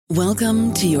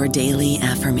Welcome to your daily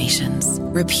affirmations.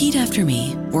 Repeat after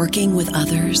me. Working with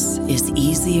others is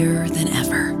easier than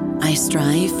ever. I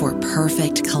strive for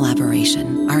perfect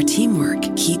collaboration. Our teamwork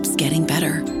keeps getting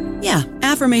better. Yeah,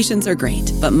 affirmations are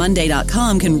great, but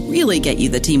Monday.com can really get you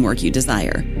the teamwork you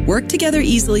desire. Work together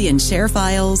easily and share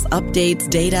files, updates,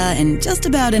 data, and just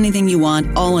about anything you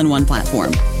want all in one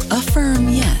platform. Affirm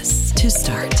yes to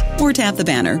start, or tap the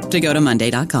banner to go to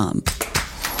Monday.com.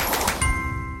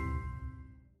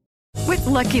 With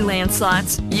Lucky Land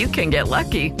Slots, you can get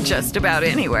lucky just about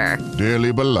anywhere.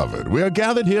 Dearly beloved, we are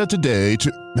gathered here today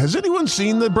to... Has anyone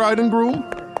seen the bride and groom?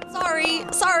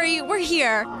 Sorry, we're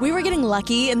here. We were getting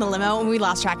lucky in the limo and we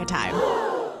lost track of time.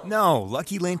 No,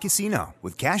 Lucky Land Casino,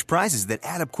 with cash prizes that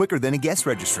add up quicker than a guest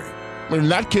registry. In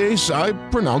that case, I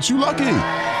pronounce you lucky.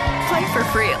 Play for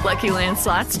free at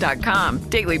LuckyLandSlots.com.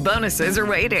 Daily bonuses are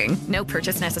waiting. No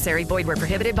purchase necessary. Void where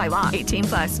prohibited by law.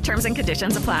 18+. Terms and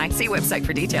conditions apply. See website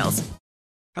for details.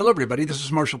 Hello, everybody. This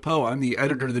is Marshall Poe. I'm the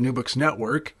editor of the New Books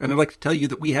Network, and I'd like to tell you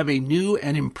that we have a new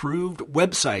and improved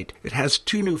website. It has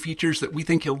 2 new features that we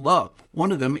think you'll love.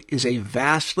 One of them is a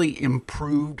vastly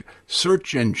improved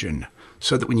search engine,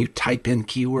 so that when you type in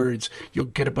keywords, you'll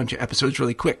get a bunch of episodes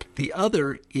really quick. The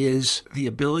other is the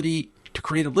ability to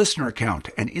create a listener account.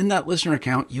 And in that listener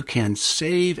account, you can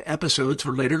save episodes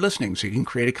for later listening. So you can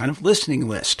create a kind of listening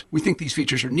list. We think these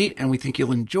features are neat and we think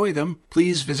you'll enjoy them.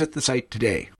 Please visit the site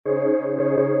today.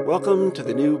 Welcome to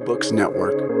the New Books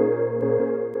Network.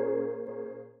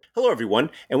 Hello, everyone,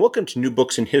 and welcome to New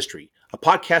Books in History, a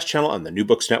podcast channel on the New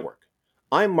Books Network.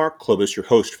 I'm Mark Klobus, your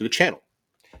host for the channel.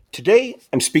 Today,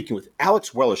 I'm speaking with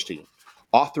Alex Wellerstein,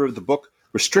 author of the book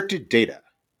Restricted Data,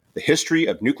 The History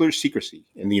of Nuclear Secrecy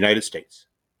in the United States.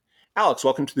 Alex,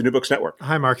 welcome to the New Books Network.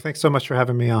 Hi, Mark. Thanks so much for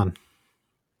having me on.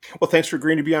 Well, thanks for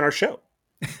agreeing to be on our show.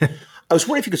 I was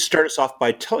wondering if you could start us off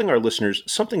by telling our listeners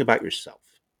something about yourself.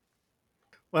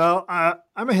 Well,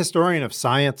 I'm a historian of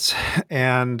science,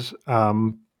 and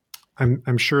I'm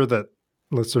sure that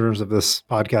listeners of this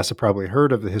podcast have probably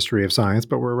heard of the history of science,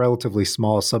 but we're a relatively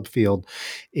small subfield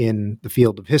in the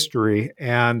field of history.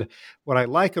 And what I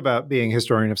like about being a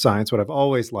historian of science, what I've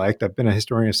always liked, I've been a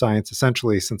historian of science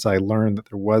essentially since I learned that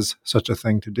there was such a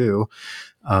thing to do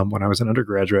when I was an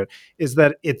undergraduate, is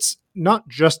that it's not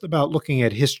just about looking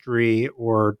at history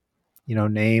or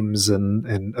names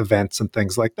and events and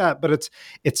things like that, but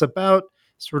it's about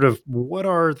sort of what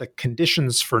are the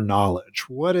conditions for knowledge?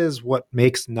 What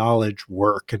makes knowledge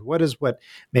work? And what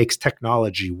makes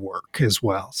technology work as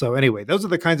well? So anyway, those are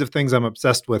the kinds of things I'm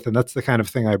obsessed with, and that's the kind of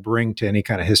thing I bring to any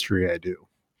kind of history I do.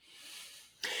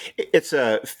 It's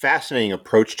a fascinating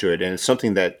approach to it, and it's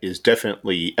something that is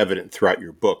definitely evident throughout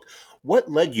your book. What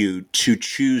led you to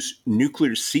choose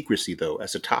nuclear secrecy, though,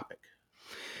 as a topic?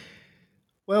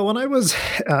 Well, when I was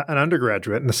an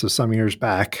undergraduate, and this was some years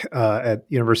back at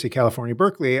University of California,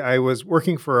 Berkeley, I was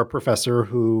working for a professor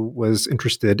who was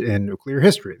interested in nuclear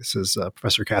history. This is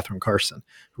Professor Catherine Carson,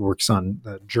 who works on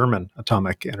German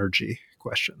atomic energy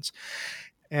questions.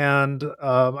 And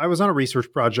I was on a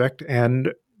research project,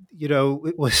 and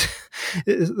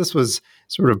this was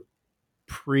sort of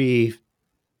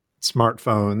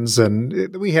pre-smartphones,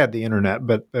 and we had the internet,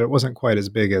 but it wasn't quite as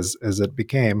big as it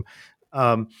became.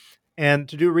 And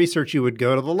to do research, you would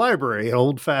go to the library, an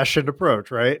old-fashioned approach,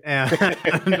 right? And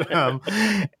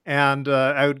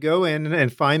I would go in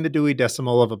and find the Dewey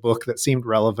Decimal of a book that seemed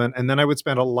relevant, and then I would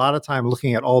spend a lot of time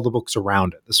looking at all the books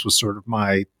around it. This was sort of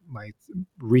my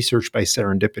research by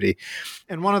serendipity.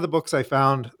 And one of the books I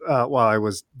found while I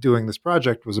was doing this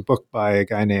project was a book by a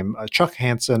guy named Chuck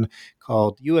Hansen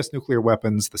called U.S. Nuclear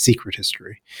Weapons, The Secret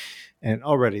History. And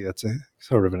already that's a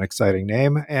sort of an exciting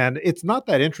name. And it's not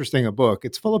that interesting a book.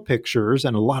 It's full of pictures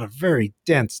and a lot of very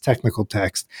dense technical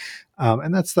text.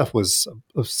 And that stuff was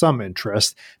of some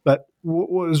interest. But what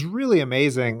was really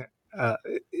amazing,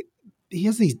 he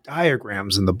has these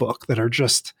diagrams in the book that are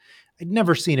just, I'd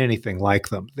never seen anything like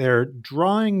them. They're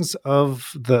drawings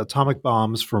of the atomic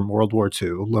bombs from World War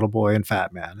II, Little Boy and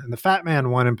Fat Man. And the Fat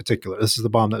Man one in particular, this is the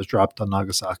bomb that was dropped on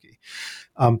Nagasaki.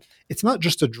 It's not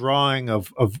just a drawing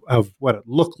of what it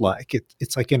looked like.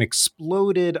 It's like an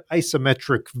exploded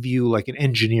isometric view like an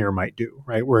engineer might do,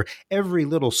 right? Where every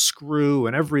little screw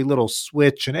and every little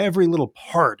switch and every little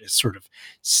part is sort of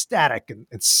static and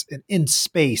it's in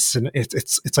space. And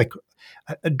it's like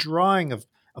a drawing of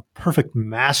perfect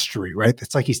mastery, right?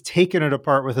 It's like he's taken it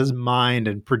apart with his mind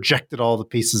and projected all the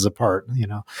pieces apart,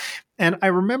 And I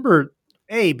remember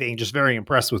being just very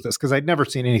impressed with this because I'd never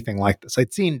seen anything like this.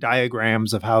 I'd seen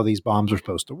diagrams of how these bombs are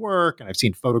supposed to work, and I've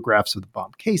seen photographs of the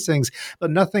bomb casings,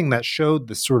 but nothing that showed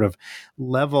this sort of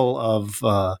level of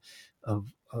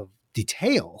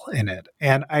detail in it.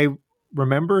 And I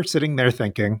remember sitting there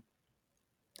thinking,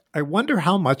 I wonder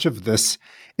how much of this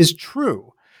is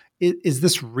true. Is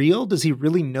this real? Does he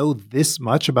really know this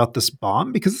much about this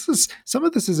bomb? Because some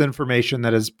of this is information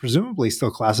that is presumably still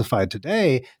classified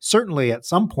today. Certainly, at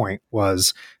some point,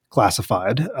 was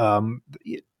classified. The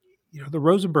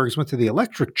Rosenbergs went to the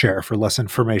electric chair for less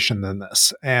information than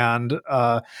this, and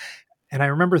I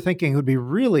remember thinking it would be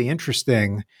really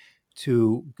interesting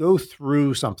to go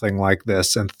through something like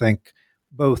this and think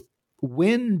both,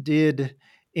 when did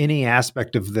any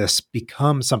aspect of this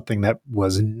become something that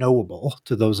was knowable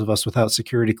to those of us without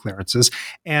security clearances,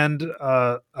 and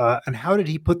how did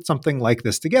he put something like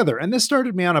this together? And this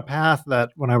started me on a path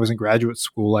that when I was in graduate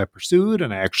school I pursued,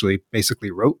 and I actually basically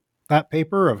wrote that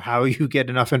paper of how you get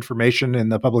enough information in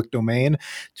the public domain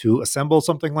to assemble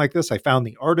something like this. I found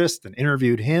the artist and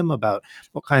interviewed him about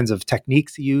what kinds of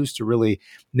techniques he used to really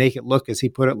make it look, as he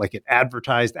put it, like it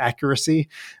advertised accuracy.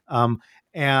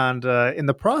 And in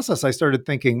the process, I started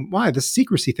thinking, why, this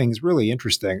secrecy thing is really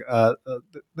interesting.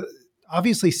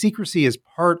 Obviously, secrecy is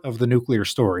part of the nuclear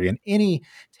story, and any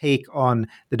take on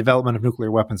the development of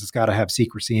nuclear weapons has got to have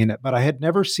secrecy in it. But I had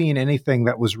never seen anything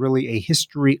that was really a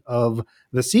history of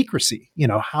the secrecy.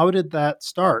 How did that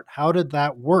start? How did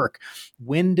that work?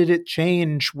 When did it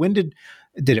change? When did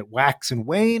it wax and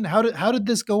wane? How did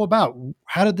this go about?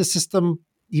 How did the system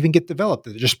even get developed?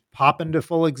 Did it just pop into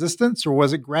full existence, or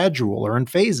was it gradual or in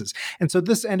phases? And so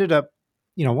this ended up,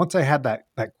 once I had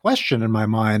that question in my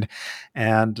mind,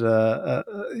 and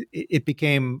it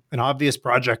became an obvious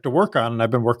project to work on, and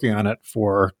I've been working on it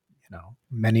for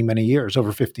many, many years,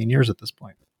 over 15 years at this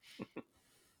point.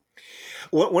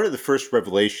 One of the first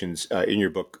revelations in your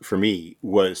book for me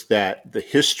was that the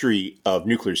history of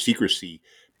nuclear secrecy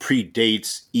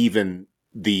predates even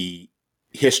the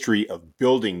history of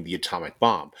building the atomic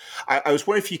bomb. I was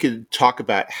wondering if you could talk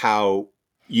about how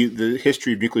the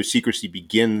history of nuclear secrecy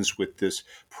begins with this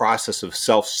process of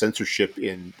self-censorship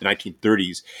in the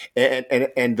 1930s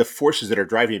and the forces that are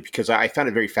driving it, because I found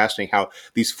it very fascinating how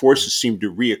these forces seem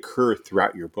to reoccur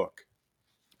throughout your book.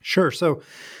 Sure. So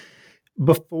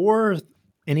before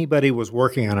anybody was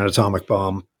working on an atomic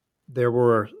bomb, there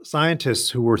were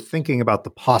scientists who were thinking about the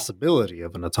possibility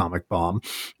of an atomic bomb,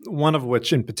 one of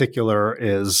which in particular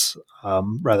is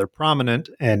rather prominent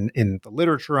in the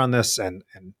literature on this and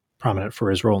prominent for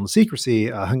his role in the secrecy,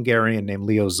 a Hungarian named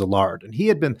Leo Szilard. And he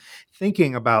had been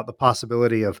thinking about the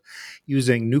possibility of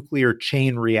using nuclear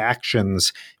chain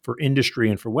reactions for industry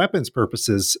and for weapons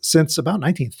purposes since about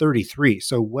 1933,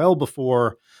 so well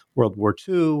before World War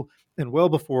II and well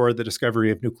before the discovery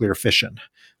of nuclear fission.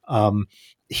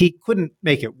 He couldn't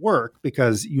make it work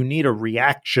because you need a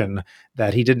reaction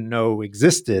that he didn't know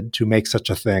existed to make such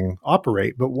a thing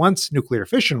operate. But once nuclear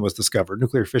fission was discovered,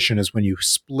 nuclear fission is when you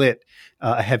split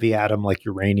a heavy atom like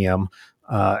uranium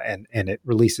and it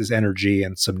releases energy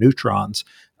and some neutrons.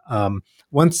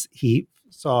 Once he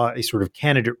saw a sort of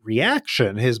candidate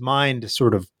reaction, his mind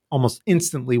sort of almost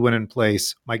instantly went in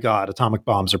place. My God, atomic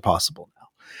bombs are possible now.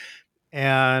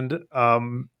 And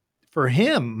for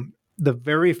him, the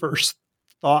very first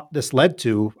thought this led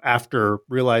to after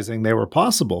realizing they were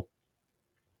possible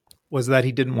was that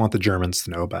he didn't want the Germans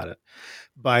to know about it.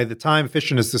 By the time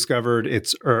fission is discovered,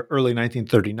 it's early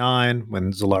 1939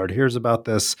 when Szilard hears about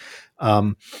this.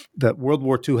 That World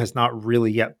War II has not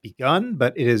really yet begun,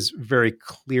 but it is very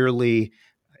clearly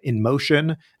in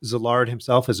motion. Szilard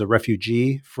himself is a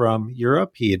refugee from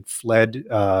Europe. He had fled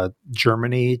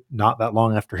Germany not that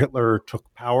long after Hitler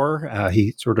took power.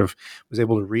 He sort of was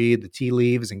able to read the tea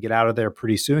leaves and get out of there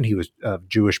pretty soon. He was of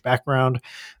Jewish background.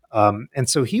 And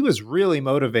so he was really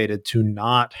motivated to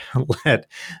not let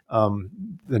the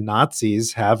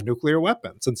Nazis have nuclear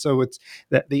weapons. And so it's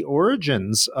that the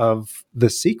origins of the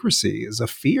secrecy is a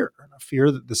fear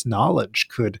that this knowledge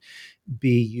could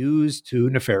be used to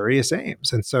nefarious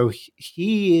aims. And so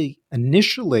he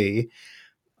initially,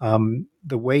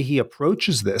 the way he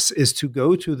approaches this is to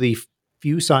go to the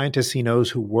few scientists he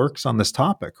knows who works on this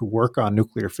topic, who work on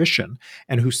nuclear fission,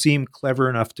 and who seem clever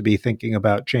enough to be thinking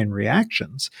about chain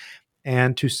reactions,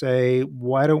 and to say,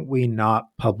 why don't we not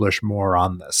publish more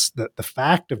on this? That the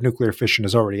fact of nuclear fission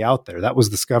is already out there. That was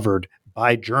discovered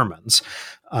by Germans.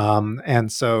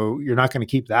 And so you're not going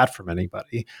to keep that from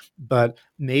anybody. But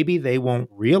maybe they won't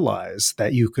realize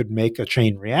that you could make a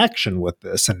chain reaction with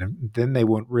this, and then they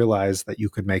won't realize that you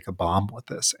could make a bomb with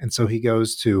this. And so he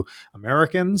goes to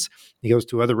Americans. He goes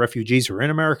to other refugees who are in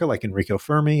America, like Enrico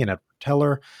Fermi and Edward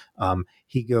Teller.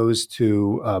 He goes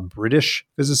to British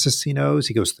physicists he knows.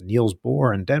 He goes to Niels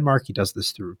Bohr in Denmark. He does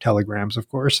this through telegrams, of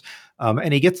course.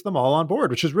 And he gets them all on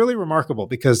board, which is really remarkable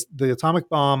because the atomic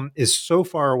bomb is so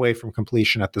far away from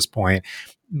completion radiation at this point,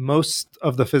 most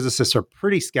of the physicists are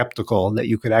pretty skeptical that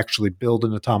you could actually build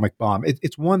an atomic bomb.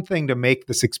 It's one thing to make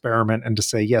this experiment and to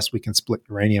say, yes, we can split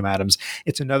uranium atoms.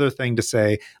 It's another thing to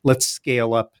say, let's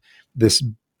scale up this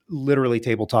literally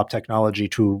tabletop technology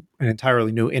to an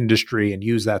entirely new industry and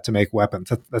use that to make weapons.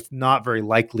 That's not very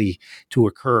likely to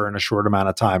occur in a short amount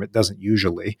of time. It doesn't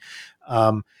usually.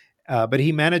 But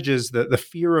he manages, the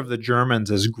fear of the Germans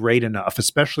is great enough,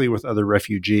 especially with other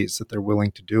refugees, that they're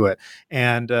willing to do it.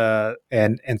 And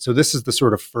so this is the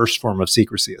sort of first form of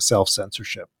secrecy, a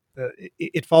self-censorship.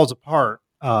 It falls apart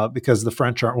because the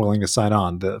French aren't willing to sign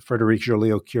on. The Frédéric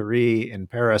Joliot-Curie in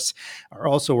Paris are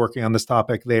also working on this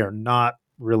topic. They are not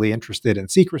really interested in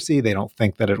secrecy. They don't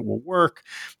think that it will work.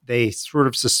 They sort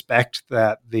of suspect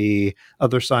that the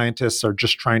other scientists are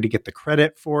just trying to get the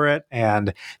credit for it,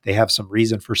 and they have some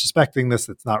reason for suspecting this.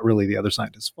 It's not really the other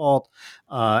scientists' fault.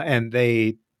 And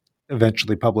they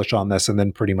eventually publish on this, and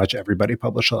then pretty much everybody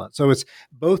publishes on it. So it's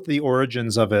both the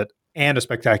origins of it and a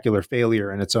spectacular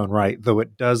failure in its own right, though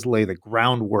it does lay the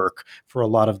groundwork for a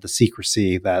lot of the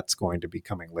secrecy that's going to be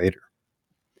coming later.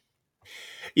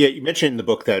 Yeah, you mentioned in the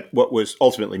book that what was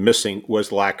ultimately missing was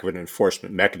the lack of an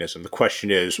enforcement mechanism. The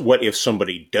question is, what if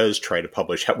somebody does try to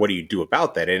publish? What do you do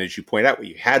about that? And as you point out, what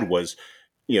you had was,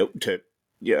 this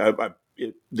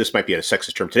might be a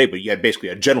sexist term today, but you had basically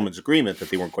a gentleman's agreement that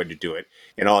they weren't going to do it,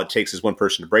 and all it takes is one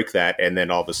person to break that, and then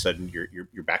all of a sudden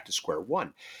you're back to square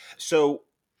one. So,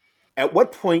 at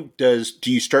what point do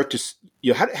you start to,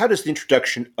 how does the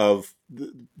introduction of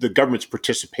the government's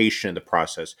participation in the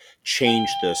process change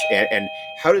this? And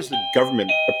how does the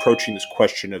government approaching this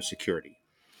question of security?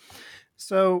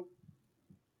 So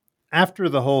after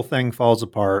the whole thing falls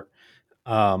apart,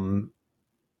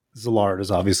 Szilard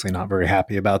is obviously not very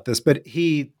happy about this, but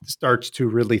he starts to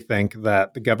really think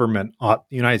that the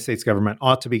United States government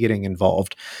ought to be getting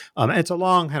involved. And it's a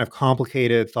long, kind of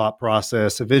complicated thought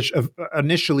process.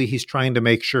 Initially, he's trying to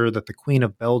make sure that the Queen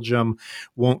of Belgium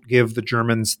won't give the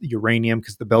Germans uranium,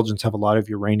 because the Belgians have a lot of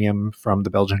uranium from the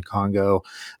Belgian Congo.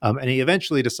 And he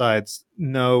eventually decides,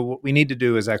 no, what we need to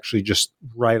do is actually just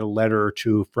write a letter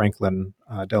to Franklin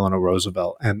Delano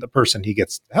Roosevelt. And the person he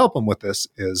gets to help him with this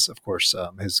is, of course,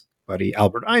 his buddy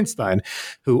Albert Einstein,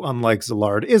 who, unlike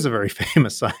Szilard, is a very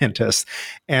famous scientist.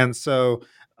 And so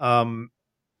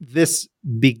this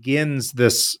begins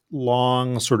this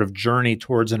long sort of journey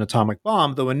towards an atomic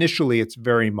bomb, though initially it's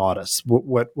very modest.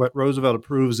 What Roosevelt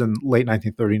approves in late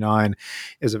 1939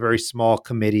 is a very small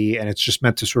committee, and it's just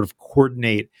meant to sort of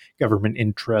coordinate government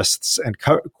interests and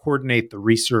coordinate the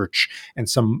research and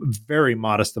some very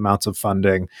modest amounts of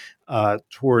funding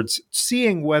towards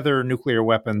seeing whether nuclear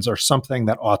weapons are something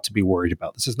that ought to be worried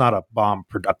about. This is not a bomb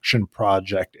production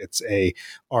project. It's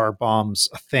are bombs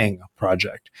a thing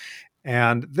project.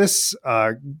 And this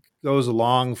goes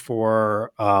along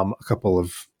for a couple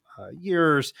of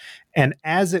years. And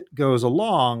as it goes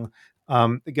along,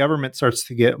 the government starts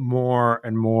to get more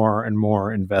and more and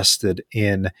more invested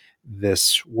in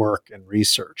this work and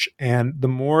research. And the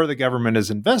more the government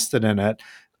is invested in it,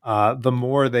 the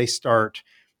more they start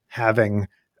having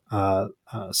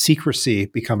secrecy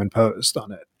become imposed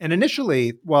on it. And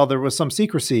initially, while there was some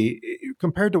secrecy,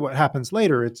 compared to what happens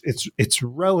later, it's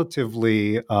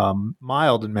relatively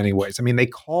mild in many ways. I mean, they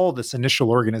call this initial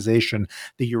organization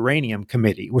the Uranium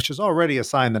Committee, which is already a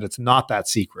sign that it's not that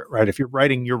secret, right? If you're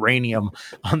writing uranium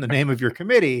on the name of your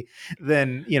committee,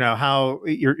 then how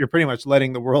you're pretty much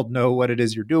letting the world know what it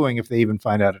is you're doing if they even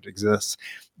find out it exists.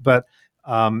 But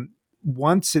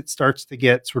once it starts to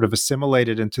get sort of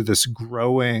assimilated into this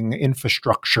growing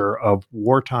infrastructure of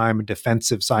wartime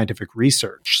defensive scientific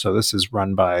research. So this is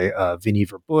run by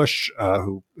Vannevar Bush,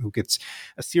 who gets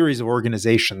a series of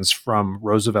organizations from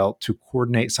Roosevelt to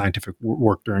coordinate scientific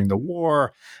work during the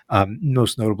war,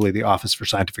 most notably the Office for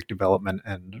Scientific Development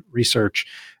and Research.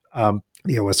 The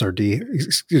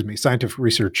OSRD, Scientific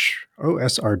Research,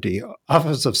 OSRD,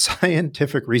 Office of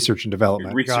Scientific Research and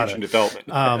Development. Research and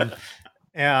Development.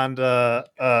 And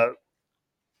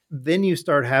then you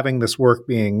start having this work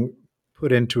being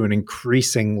put into an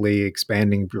increasingly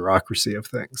expanding bureaucracy of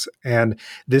things. And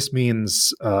this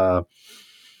means more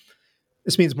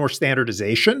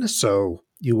standardization. So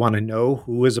you want to know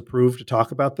who is approved to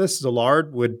talk about this.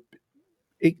 Szilard would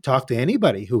talk to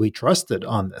anybody who he trusted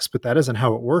on this, but that isn't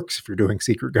how it works if you're doing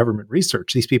secret government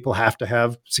research. These people have to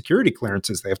have security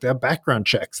clearances. They have to have background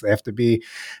checks. They have to be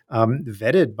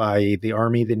vetted by the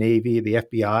Army, the Navy, the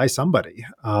FBI, somebody.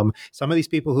 Some of these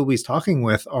people who he's talking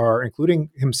with are,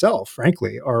 including himself,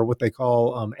 frankly, are what they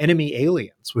call enemy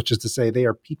aliens, which is to say they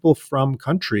are people from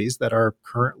countries that are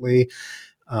currently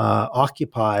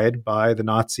occupied by the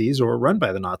Nazis or run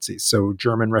by the Nazis. So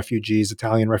German refugees,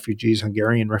 Italian refugees,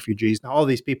 Hungarian refugees. Now, all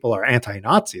these people are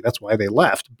anti-Nazi. That's why they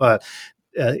left. But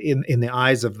in the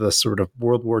eyes of the sort of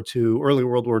early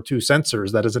World War II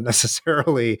censors, that isn't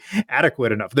necessarily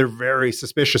adequate enough. They're very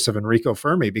suspicious of Enrico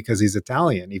Fermi because he's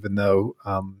Italian, even though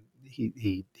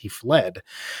he fled.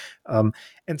 And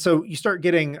so you start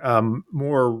getting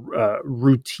more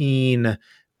routine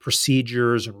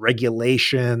procedures and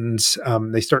regulations.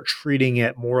 They start treating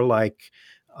it more like,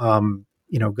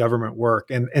 government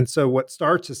work. And so what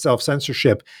starts as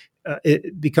self-censorship,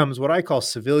 it becomes what I call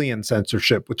civilian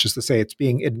censorship, which is to say it's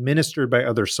being administered by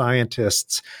other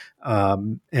scientists,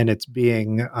 and it's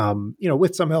being,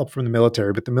 with some help from the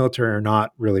military, but the military are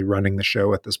not really running the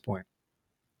show at this point.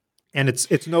 And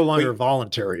it's no longer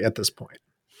voluntary at this point.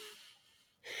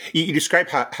 You describe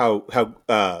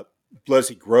how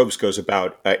Leslie Groves goes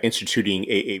about instituting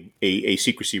a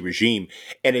secrecy regime.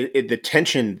 And the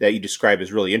tension that you describe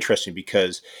is really interesting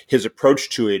because his approach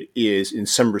to it is, in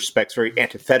some respects, very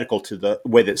antithetical to the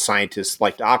way that scientists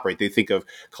like to operate. They think of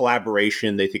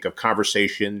collaboration. They think of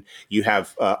conversation. You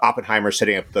have Oppenheimer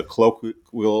setting up the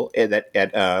colloquial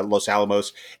at Los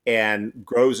Alamos, and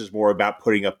Groves is more about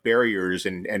putting up barriers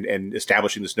and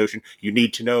establishing this notion you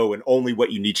need to know and only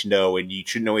what you need to know, and you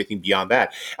shouldn't know anything beyond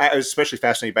that. I was especially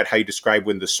fascinated about how you describe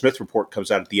when the Smith report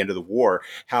comes out at the end of the war,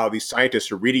 how these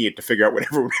scientists are reading it to figure out what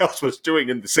everyone else was doing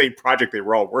in the same project they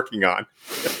were all working on.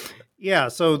 Yeah,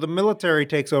 so the military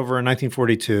takes over in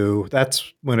 1942.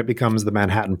 That's when it becomes the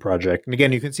Manhattan Project. And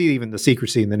again, you can see even the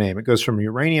secrecy in the name. It goes from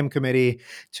Uranium Committee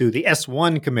to the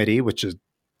S1 Committee, which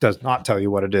does not tell you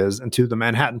what it is, and to the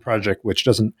Manhattan Project, which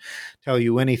doesn't tell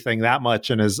you anything that much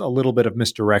and is a little bit of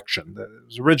misdirection. It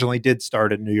was originally did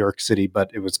start in New York City,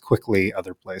 but it was quickly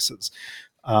other places.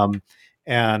 The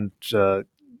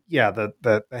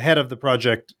head of the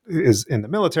project is in the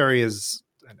military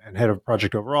and head of the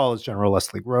project overall is General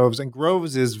Leslie Groves. And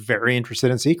Groves is very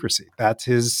interested in secrecy. That's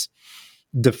his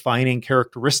defining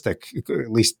characteristic,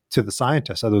 at least to the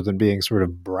scientists, other than being sort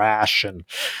of brash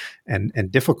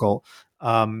and difficult.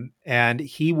 And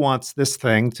he wants this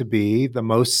thing to be the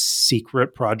most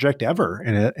secret project ever,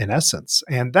 in essence.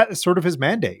 And that is sort of his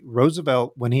mandate.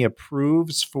 Roosevelt, when he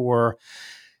approves for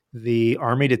the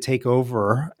Army to take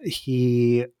over,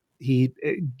 he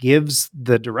gives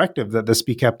the directive that this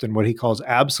be kept in what he calls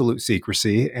absolute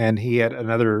secrecy. And he, at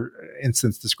another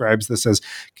instance, describes this as,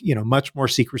 much more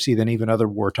secrecy than even other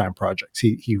wartime projects.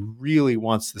 He really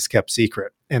wants this kept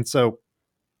secret. And so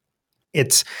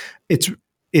it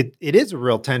is a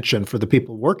real tension for the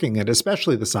people working it,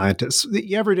 especially the scientists.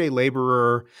 The everyday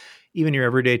laborer, even your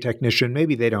everyday technician,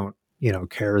 maybe they don't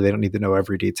care. They don't need to know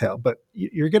every detail, but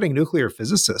you're getting nuclear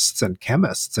physicists and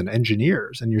chemists and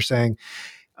engineers, and you're saying,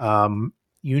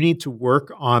 you need to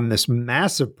work on this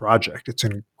massive project. It's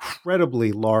an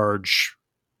incredibly large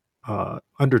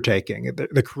undertaking.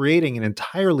 They're creating an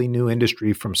entirely new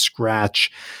industry from scratch,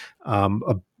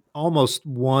 almost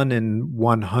 1 in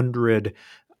 100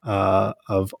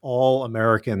 of all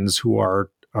Americans who are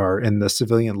in the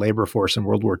civilian labor force in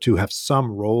World War II have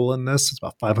some role in this. It's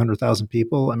about 500,000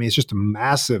 people. I mean, it's just a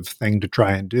massive thing to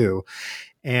try and do.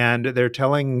 And they're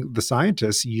telling the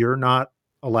scientists, you're not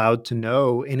allowed to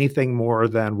know anything more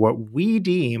than what we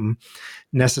deem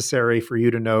necessary for you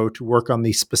to know to work on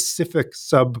the specific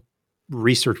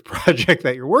sub-research project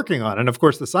that you're working on. And of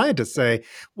course, the scientists say,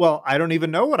 well, I don't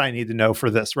even know what I need to know for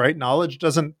this, right? Knowledge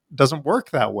doesn't work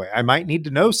that way. I might need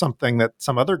to know something that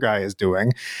some other guy is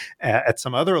doing at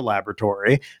some other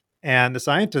laboratory. And the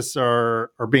scientists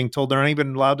are being told they're not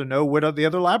even allowed to know what the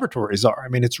other laboratories are. I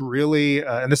mean, it's really,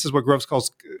 and this is what Groves calls,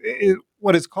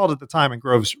 what is called at the time, and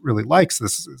Groves really likes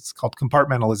this, it's called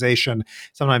compartmentalization.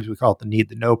 Sometimes we call it the need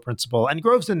to know principle. And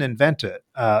Groves didn't invent it.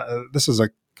 This is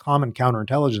a common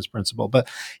counterintelligence principle, but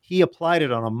he applied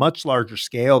it on a much larger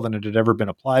scale than it had ever been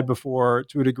applied before,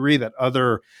 to a degree that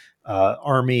other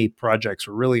Army projects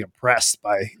were really impressed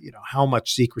by, how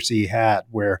much secrecy he had,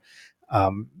 where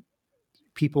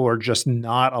people are just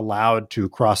not allowed to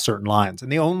cross certain lines. And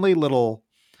the only little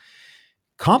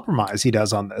compromise he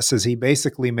does on this is he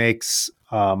basically makes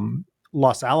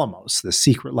Los Alamos, the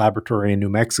secret laboratory in New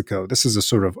Mexico. This is a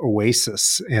sort of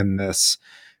oasis in this,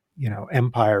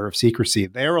 empire of secrecy.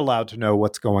 They're allowed to know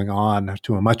what's going on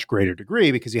to a much greater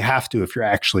degree because you have to if you're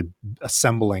actually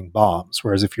assembling bombs.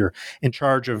 Whereas if you're in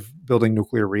charge of building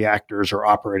nuclear reactors or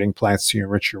operating plants to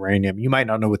enrich uranium, you might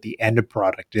not know what the end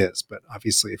product is. But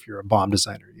obviously, if you're a bomb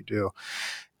designer, you do.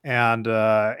 And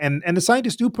the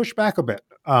scientists do push back a bit.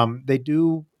 They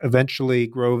do eventually.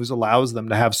 Groves allows them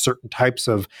to have certain types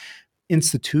of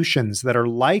institutions that are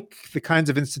like the kinds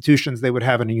of institutions they would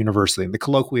have in a university. And the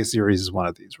Colloquia series is one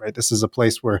of these, right? This is a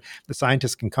place where the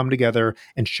scientists can come together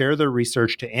and share their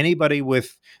research to anybody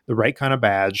with the right kind of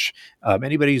badge.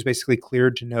 Anybody who's basically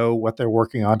cleared to know what they're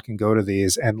working on can go to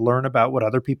these and learn about what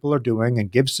other people are doing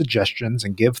and give suggestions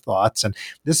and give thoughts. And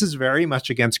this is very much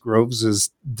against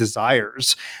Groves's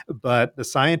desires, but the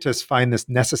scientists find this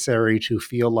necessary to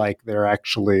feel like they're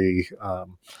actually,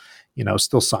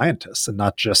 still scientists and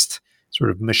not just sort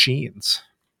of machines.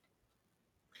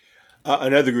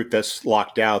 Another group that's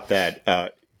locked out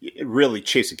that really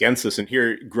chase against this, and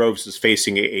here Groves is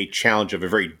facing a challenge of a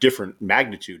very different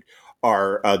magnitude,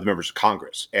 are the members of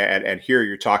Congress. And here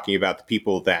you're talking about the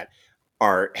people that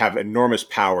have enormous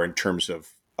power in terms of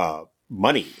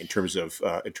money, in terms of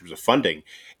funding,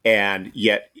 and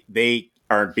yet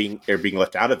they're being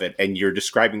left out of it. And you're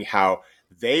describing how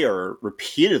they are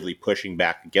repeatedly pushing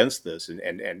back against this,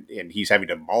 and he's having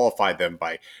to mollify them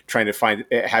by trying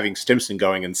to having Stimson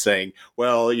going and saying,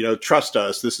 well, trust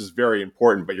us, this is very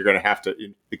important, but you're going to have to,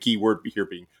 the key word here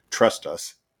being trust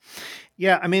us.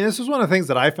 Yeah, I mean, this was one of the things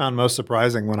that I found most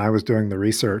surprising when I was doing the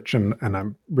research, and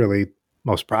I'm really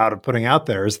most proud of putting out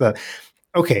there, is that,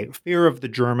 okay, fear of the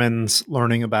Germans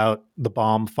learning about the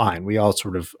bomb, fine. We all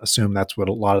sort of assume that's what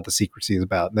a lot of the secrecy is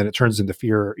about. And then it turns into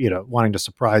fear, wanting to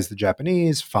surprise the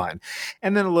Japanese, fine.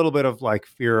 And then a little bit of like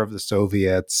fear of the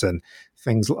Soviets and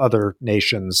things, other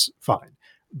nations, fine.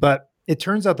 But it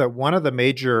turns out that one of the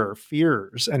major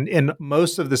fears, and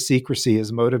most of the secrecy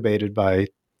is motivated by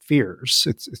fears.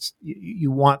 It's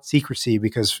you want secrecy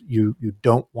because you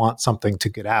don't want something to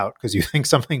get out because you think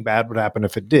something bad would happen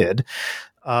if it did.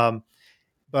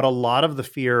 But a lot of the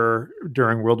fear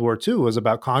during World War II was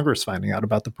about Congress finding out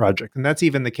about the project. And that's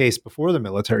even the case before the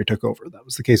military took over. That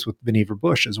was the case with Vannevar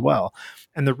Bush as well.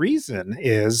 And the reason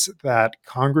is that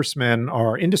congressmen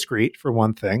are indiscreet, for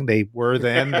one thing. They were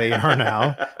then, they are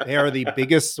now. They are the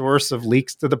biggest source of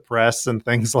leaks to the press and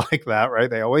things like that, right?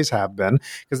 They always have been,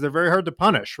 because they're very hard to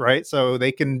punish, right? So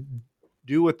they can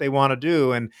do what they want to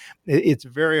do. And it's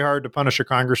very hard to punish a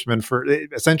congressman for, it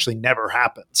essentially never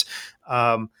happens.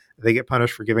 They get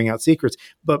punished for giving out secrets.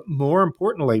 But more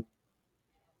importantly,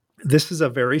 this is a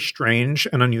very strange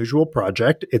and unusual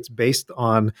project. It's based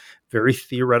on very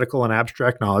theoretical and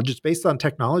abstract knowledge. It's based on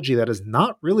technology that has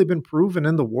not really been proven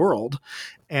in the world.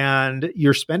 And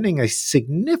you're spending a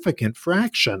significant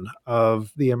fraction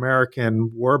of the American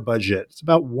war budget. It's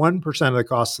about 1% of the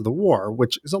cost of the war,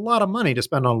 which is a lot of money to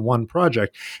spend on one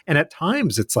project. And at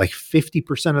times, it's like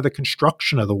 50% of the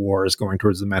construction of the war is going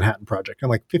towards the Manhattan Project. And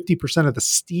like 50% of the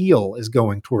steel is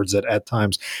going towards it at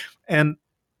times. And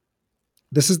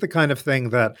this is the kind of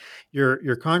thing that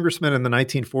your congressman in the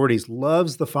 1940s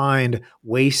loves to find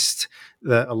waste,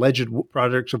 the alleged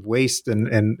projects of waste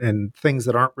and things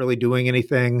that aren't really doing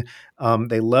anything.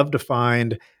 They love to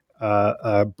find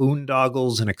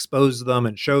boondoggles and expose them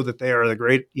and show that they are the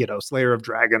great, slayer of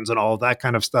dragons and all of that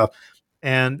kind of stuff.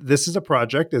 And this is a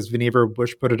project, as Vannevar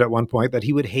Bush put it at one point, that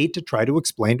he would hate to try to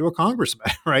explain to a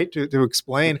congressman, right? To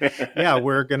explain, yeah,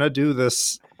 we're going to do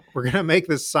this. We're going to make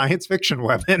this science fiction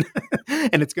weapon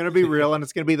and it's going to be real and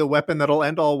it's going to be the weapon that'll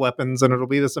end all weapons and it'll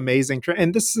be this amazing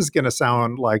and this is going to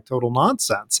sound like total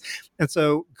nonsense. And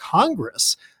so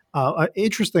Congress,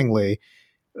 interestingly,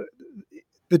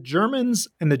 the Germans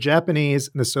and the Japanese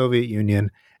and the Soviet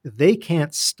Union, they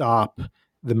can't stop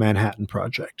the Manhattan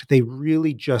Project. They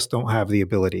really just don't have the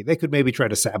ability. They could maybe try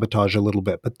to sabotage a little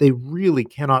bit, but they really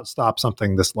cannot stop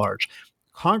something this large.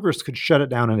 Congress could shut it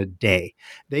down in a day.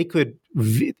 They could,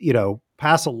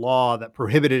 pass a law that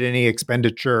prohibited any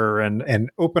expenditure and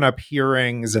open up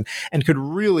hearings and could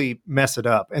really mess it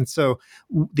up. And so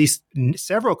these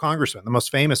several congressmen, the most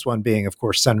famous one being, of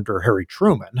course, Senator Harry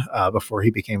Truman, before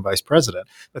he became vice president,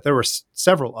 but there were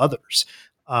several others,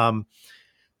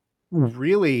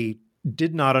 really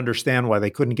did not understand why they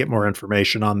couldn't get more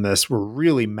information on this, were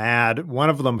really mad.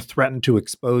 One of them threatened to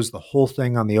expose the whole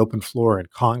thing on the open floor in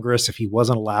Congress if he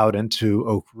wasn't allowed into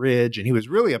Oak Ridge. And he was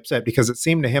really upset because it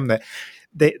seemed to him that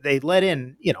they let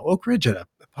in, Oak Ridge had a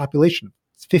population of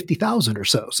 50,000 or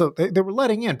so. So they were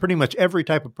letting in pretty much every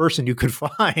type of person you could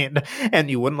find,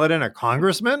 and you wouldn't let in a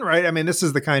congressman, right? I mean, this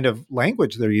is the kind of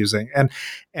language they're using.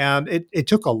 And it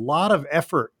took a lot of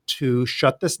effort to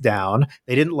shut this down.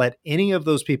 They didn't let any of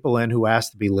those people in who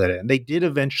asked to be let in. They did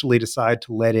eventually decide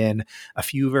to let in a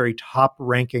few very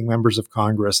top-ranking members of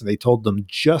Congress, and they told them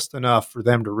just enough for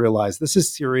them to realize this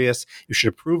is serious. You should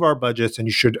approve our budgets, and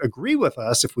you should agree with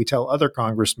us if we tell other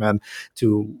congressmen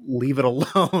to leave it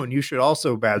alone. You should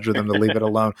also badger them to leave it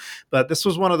alone. But this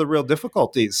was one of the real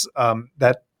difficulties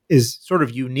that is sort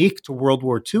of unique to World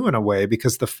War II in a way,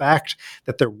 because the fact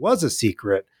that there was a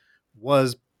secret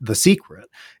was the secret.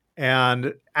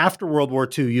 And after World War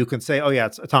II, you can say, oh, yeah,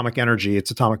 it's atomic energy,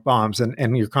 it's atomic bombs.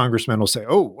 And your congressman will say,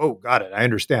 oh, got it. I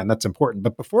understand. That's important.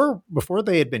 But before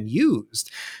they had been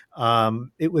used,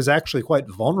 it was actually quite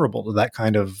vulnerable to that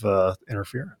kind of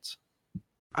interference.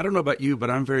 I don't know about you, but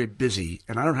I'm very busy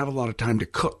and I don't have a lot of time to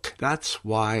cook. That's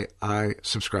why I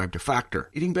subscribe to Factor.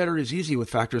 Eating better is easy with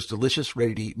Factor's delicious,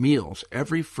 ready-to-eat meals.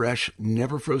 Every fresh,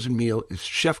 never frozen meal is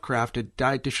chef-crafted,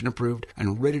 dietitian approved,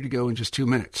 and ready to go in just 2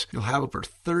 minutes. You'll have over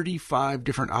 35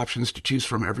 different options to choose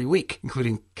from every week,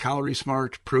 including Calorie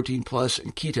Smart, Protein Plus,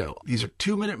 and Keto. These are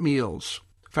 2-minute meals.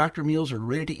 Factor meals are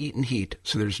ready to eat and heat,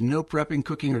 so there's no prepping,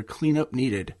 cooking, or cleanup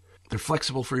needed. They're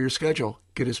flexible for your schedule.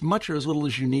 Get as much or as little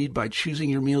as you need by choosing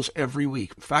your meals every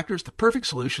week. Factor is the perfect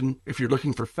solution if you're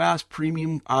looking for fast,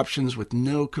 premium options with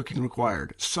no cooking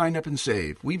required. Sign up and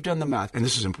save. We've done the math, and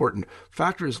this is important.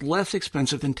 Factor is less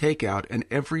expensive than takeout, and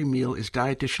every meal is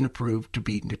dietitian approved to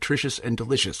be nutritious and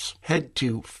delicious. Head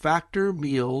to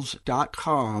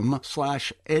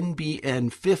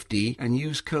factormeals.com/NBN50 and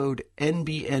use code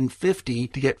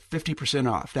NBN50 to get 50%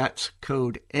 off. That's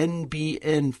code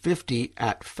NBN50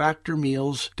 at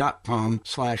factormeals.com/NBN50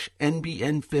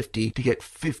 to get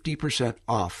 50%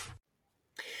 off.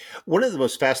 One of the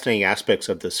most fascinating aspects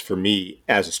of this for me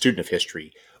as a student of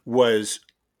history was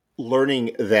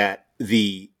learning that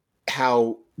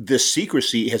how this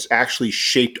secrecy has actually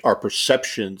shaped our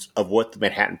perceptions of what the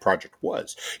Manhattan Project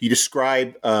was. You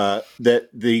describe that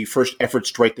the first efforts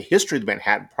to write the history of the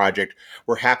Manhattan Project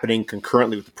were happening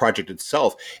concurrently with the project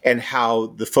itself, and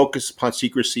how the focus upon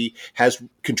secrecy has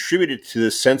contributed to the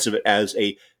sense of it as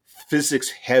a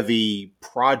physics-heavy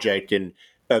project, and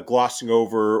glossing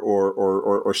over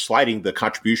or sliding the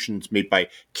contributions made by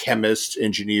chemists,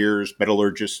 engineers,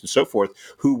 metallurgists, and so forth,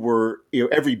 who were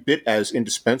every bit as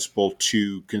indispensable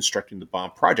to constructing the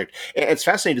bomb project. And it's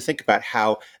fascinating to think about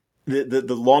how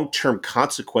the long-term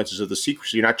consequences of the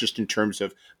secrecy, not just in terms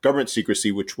of government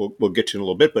secrecy, which we'll get to in a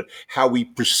little bit, but how we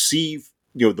perceive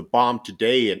the bomb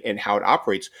today and how it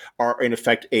operates, are in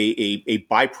effect a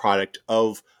byproduct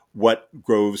of what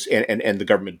Groves and the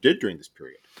government did during this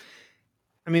period.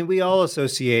 I mean, we all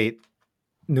associate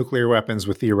nuclear weapons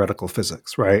with theoretical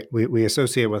physics, right? We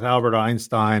associate with Albert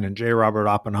Einstein and J. Robert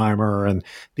Oppenheimer and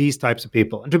these types of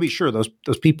people. And to be sure, those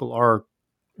people are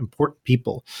important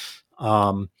people,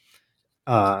 and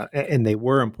they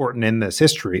were important in this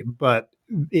history. But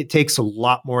it takes a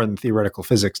lot more than theoretical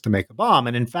physics to make a bomb.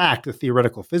 And in fact, the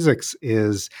theoretical physics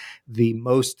is the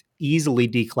most easily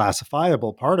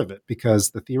declassifiable part of it,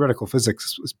 because the theoretical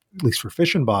physics, at least for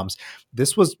fission bombs,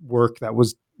 this was work that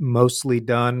was mostly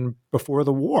done before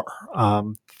the war,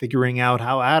 figuring out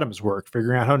how atoms work,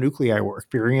 figuring out how nuclei work,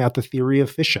 figuring out the theory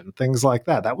of fission, things like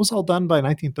that. That was all done by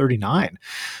 1939.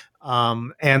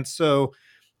 And so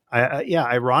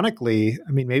ironically,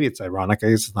 I mean, maybe it's ironic.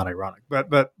 I guess it's not ironic, but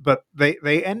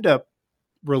they end up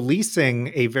releasing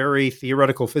a very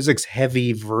theoretical physics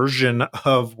heavy version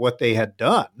of what they had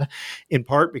done, in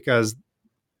part because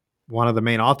one of the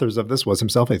main authors of this was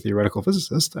himself a theoretical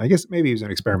physicist. I guess maybe he was an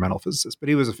experimental physicist, but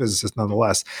he was a physicist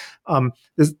nonetheless. And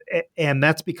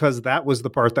that's because that was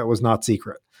the part that was not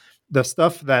secret. The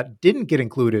stuff that didn't get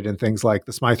included in things like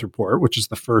the Smythe Report, which is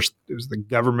it was the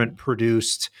government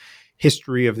produced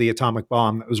history of the atomic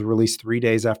bomb that was released 3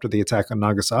 days after the attack on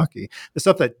Nagasaki. The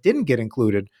stuff that didn't get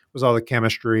included was all the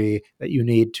chemistry that you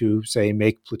need to, say,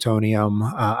 make plutonium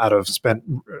out of spent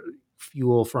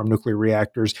fuel from nuclear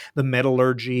reactors. The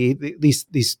metallurgy,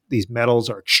 these metals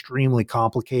are extremely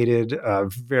complicated,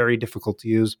 very difficult to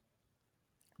use.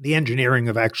 The engineering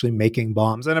of actually making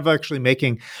bombs and of actually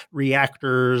making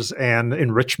reactors and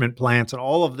enrichment plants and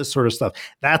all of this sort of stuff.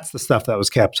 That's the stuff that was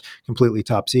kept completely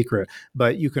top secret.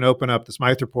 But you can open up the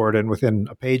Smythe Report and within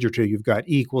a page or two, you've got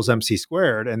E equals MC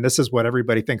squared. And this is what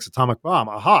everybody thinks atomic bomb.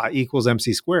 Aha, E equals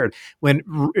MC squared. When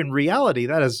in reality,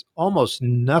 that has almost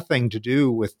nothing to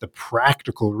do with the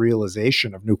practical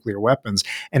realization of nuclear weapons.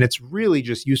 And it's really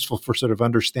just useful for sort of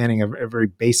understanding a very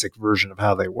basic version of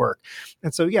how they work.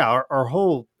 And so, yeah, our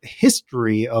whole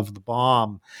history of the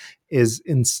bomb is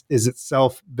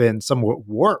itself been somewhat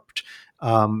warped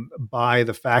by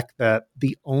the fact that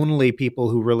the only people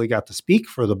who really got to speak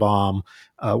for the bomb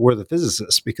were the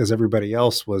physicists, because everybody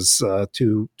else was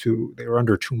they were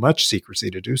under too much secrecy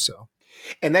to do so.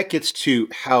 And that gets to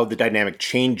how the dynamic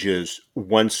changes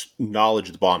once knowledge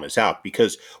of the bomb is out,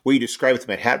 because what you describe with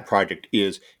the Manhattan Project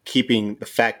is keeping the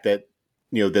fact that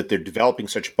that they're developing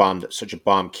such a bomb, that such a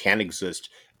bomb can exist.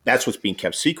 That's what's being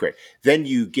kept secret. Then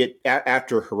you get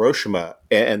after Hiroshima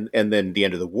and then the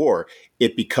end of the war,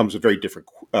 it becomes a very different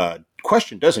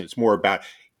question, doesn't it? It's more about,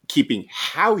 keeping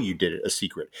how you did it a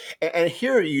secret. And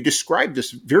here you describe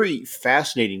this very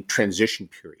fascinating transition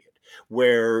period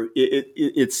where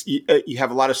it's you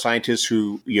have a lot of scientists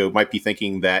who might be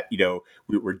thinking that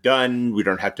we're done, we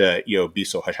don't have to be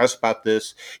so hush-hush about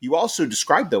this. You also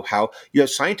describe though how you have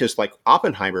scientists like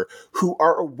Oppenheimer who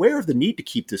are aware of the need to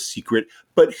keep this secret,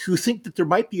 but who think that there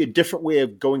might be a different way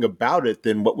of going about it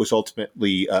than what was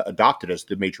ultimately adopted as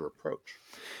the major approach.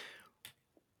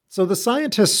 So the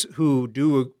scientists who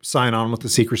do sign on with the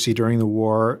secrecy during the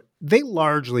war, they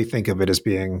largely think of it as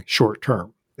being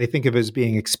short-term. They think of it as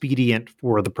being expedient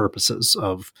for the purposes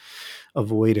of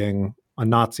avoiding a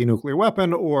Nazi nuclear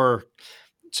weapon or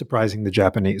surprising the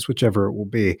Japanese, whichever it will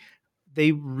be.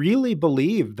 They really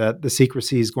believe that the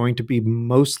secrecy is going to be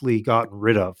mostly gotten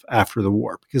rid of after the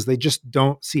war because they just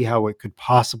don't see how it could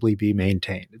possibly be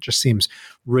maintained. It just seems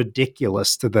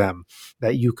ridiculous to them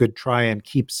that you could try and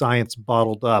keep science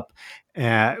bottled up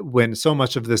when so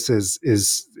much of this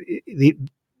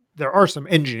there are some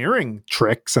engineering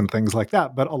tricks and things like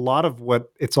that, but a lot of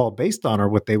what it's all based on are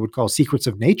what they would call secrets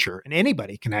of nature. And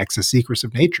anybody can access secrets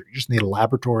of nature. You just need a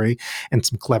laboratory and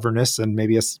some cleverness and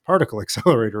maybe a particle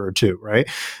accelerator or two, right?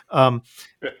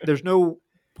 There's no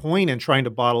point in trying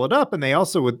to bottle it up. And they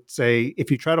also would say,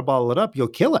 if you try to bottle it up, you'll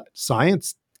kill it.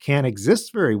 Science can't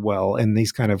exist very well in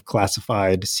these kind of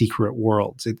classified secret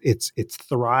worlds. It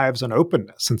thrives on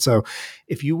openness. And so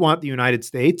if you want the United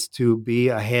States to be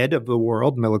ahead of the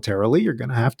world militarily, you're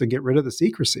going to have to get rid of the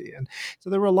secrecy. And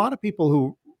so there were a lot of people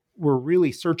who were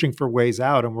really searching for ways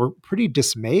out and were pretty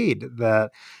dismayed that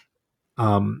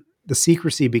the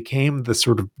secrecy became the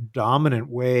sort of dominant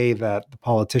way that the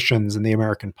politicians and the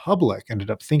American public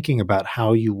ended up thinking about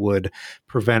how you would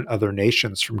prevent other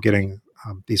nations from getting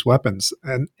these weapons.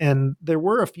 And there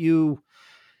were a few,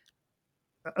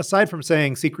 aside from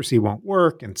saying secrecy won't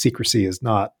work and secrecy is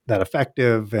not that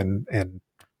effective and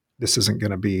this isn't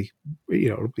going to be,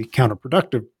 it'll be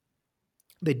counterproductive,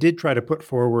 they did try to put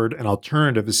forward an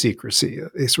alternative to secrecy,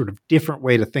 a sort of different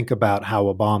way to think about how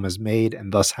a bomb is made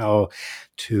and thus how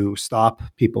to stop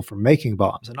people from making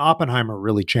bombs. And Oppenheimer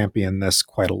really championed this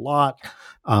quite a lot.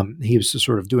 He was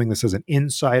sort of doing this as an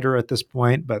insider at this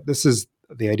point, but this is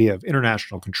the idea of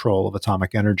international control of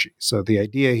atomic energy. So the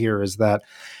idea here is that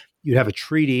you'd have a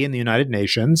treaty in the United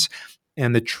Nations,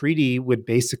 and the treaty would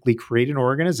basically create an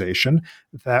organization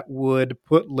that would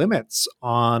put limits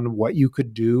on what you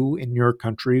could do in your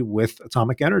country with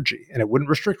atomic energy. And it wouldn't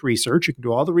restrict research. You can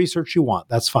do all the research you want.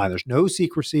 That's fine. There's no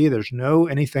secrecy. There's no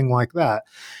anything like that.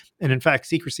 And in fact,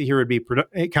 secrecy here would be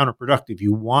counterproductive.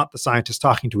 You want the scientists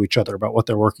talking to each other about what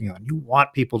they're working on. You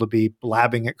want people to be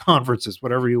blabbing at conferences,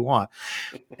 whatever you want.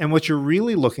 And what you're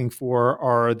really looking for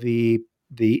are the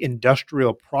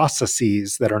industrial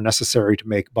processes that are necessary to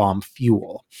make bomb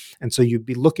fuel. And so you'd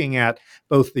be looking at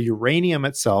both the uranium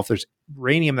itself. There's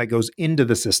uranium that goes into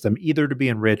the system, either to be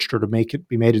enriched or to make it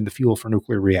be made into fuel for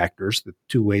nuclear reactors, the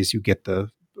two ways you get the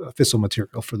fissile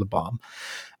material for the bomb.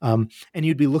 And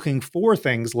you'd be looking for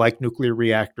things like nuclear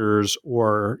reactors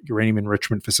or uranium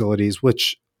enrichment facilities,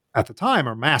 which at the time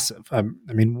are massive. I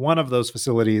mean, one of those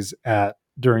facilities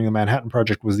during the Manhattan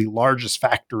Project was the largest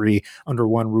factory under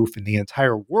one roof in the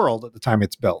entire world at the time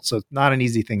it's built. So it's not an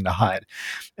easy thing to hide.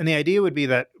 And the idea would be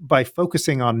that by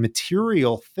focusing on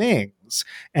material things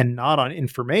and not on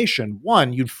information,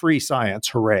 one, you'd free science.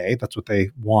 Hooray. That's what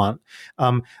they want.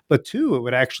 But two, it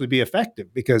would actually be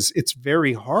effective because it's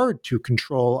very hard to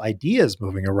control ideas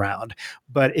moving around.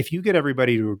 But if you get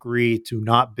everybody to agree to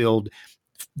not build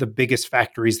the biggest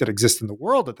factories that exist in the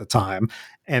world at the time,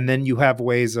 and then you have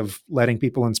ways of letting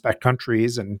people inspect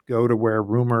countries and go to where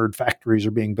rumored factories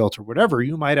are being built or whatever,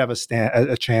 you might have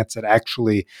a chance at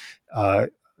actually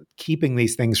keeping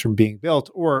these things from being built,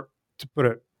 or to put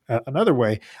it another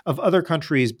way, of other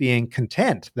countries being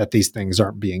content that these things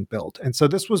aren't being built. And so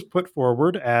this was put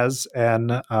forward as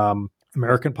an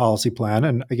American policy plan.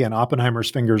 And again, Oppenheimer's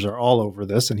fingers are all over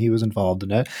this, and he was involved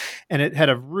in it. And it had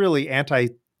a really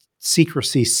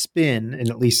anti-secrecy spin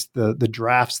in at least the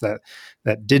drafts that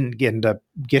didn't end up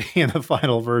getting in the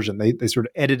final version. They sort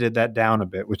of edited that down a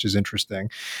bit, which is interesting.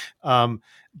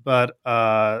 But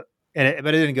it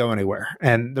didn't go anywhere.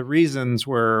 And the reasons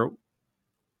were,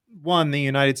 one, the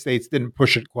United States didn't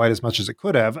push it quite as much as it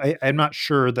could have. I'm not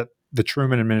sure that the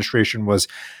Truman administration was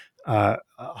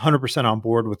 100% on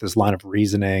board with this line of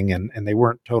reasoning, and they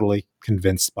weren't totally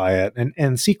convinced by it.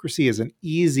 And secrecy is an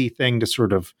easy thing to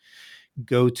sort of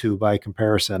go to by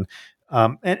comparison.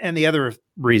 And the other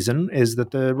reason is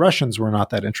that the Russians were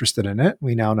not that interested in it.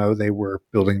 We now know they were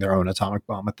building their own atomic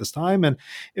bomb at this time, and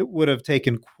it would have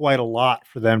taken quite a lot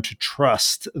for them to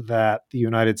trust that the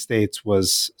United States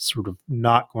was sort of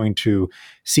not going to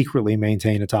secretly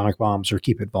maintain atomic bombs or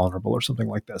keep it vulnerable or something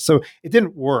like that. So it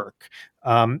didn't work.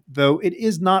 Though it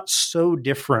is not so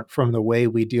different from the way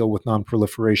we deal with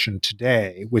nonproliferation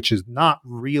today, which is not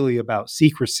really about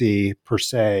secrecy per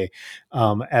se,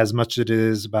 as much as it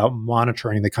is about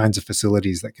monitoring the kinds of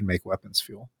facilities that can make weapons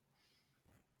fuel.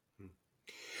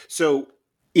 So,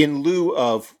 in lieu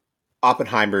of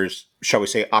Oppenheimer's, shall we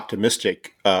say,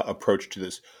 optimistic approach to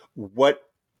this, what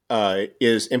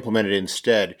is implemented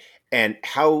instead, and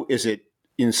how is it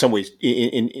in some ways,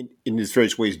 in these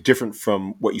various ways, different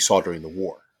from what you saw during the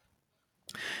war?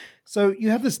 So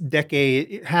you have this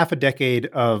half a decade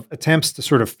of attempts to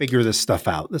sort of figure this stuff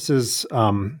out. This is,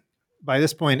 by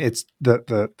this point, it's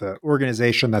the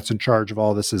organization that's in charge of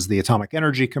all this is the Atomic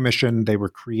Energy Commission. They were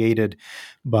created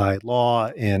by law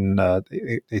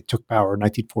they took power in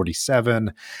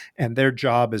 1947, and their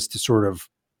job is to sort of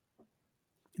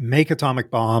make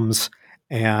atomic bombs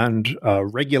and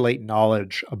regulate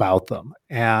knowledge about them.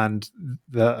 And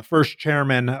the first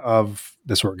chairman of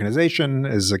this organization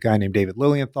is a guy named David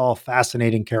Lilienthal,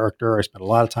 fascinating character. I spent a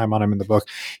lot of time on him in the book.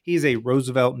 He's a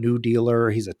Roosevelt New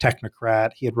Dealer. He's a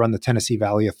technocrat. He had run the Tennessee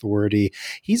Valley Authority.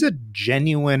 He's a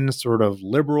genuine sort of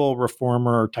liberal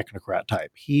reformer technocrat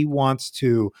type. He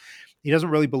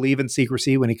doesn't really believe in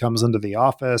secrecy when he comes into the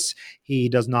office. He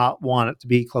does not want it to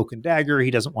be cloak and dagger. He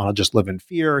doesn't want to just live in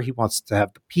fear. He wants to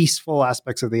have the peaceful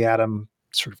aspects of the atom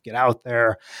sort of get out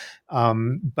there.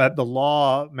 But the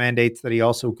law mandates that he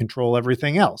also control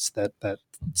everything else, that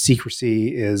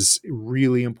secrecy is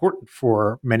really important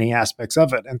for many aspects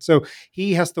of it. And so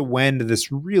he has to wend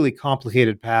this really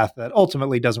complicated path that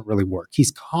ultimately doesn't really work.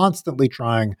 He's constantly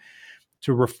trying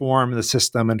to reform the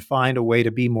system and find a way to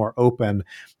be more open,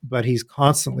 but he's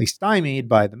constantly stymied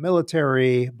by the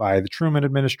military, by the Truman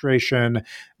administration,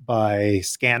 by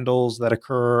scandals that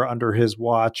occur under his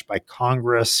watch, by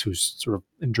Congress, who sort of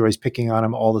enjoys picking on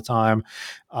him all the time.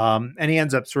 And he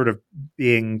ends up sort of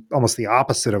being almost the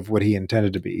opposite of what he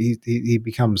intended to be. He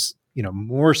becomes,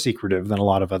 more secretive than a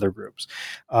lot of other groups.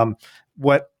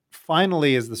 What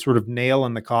finally is the sort of nail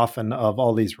in the coffin of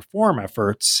all these reform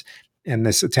efforts and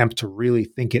this attempt to really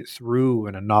think it through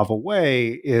in a novel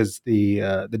way is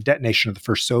the detonation of the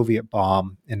first Soviet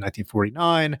bomb in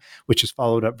 1949, which is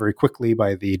followed up very quickly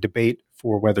by the debate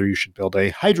for whether you should build a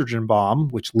hydrogen bomb,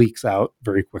 which leaks out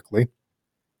very quickly.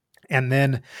 And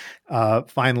then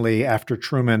finally, after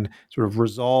Truman sort of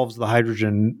resolves the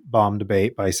hydrogen bomb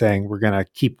debate by saying, we're going to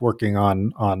keep working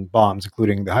on bombs,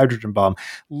 including the hydrogen bomb,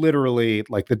 literally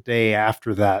like the day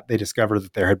after that, they discovered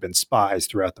that there had been spies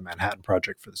throughout the Manhattan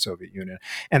Project for the Soviet Union.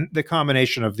 And the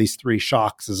combination of these three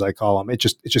shocks, as I call them, it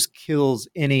just kills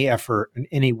any effort and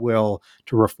any will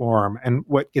to reform. And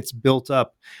what gets built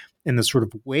up in the sort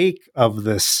of wake of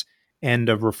this end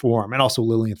of reform, and also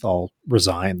Lilienthal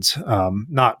resigns,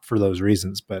 not for those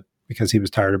reasons, but because he was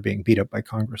tired of being beat up by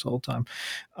Congress all the time.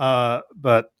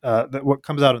 But what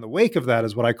comes out in the wake of that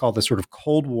is what I call the sort of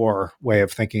Cold War way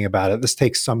of thinking about it. This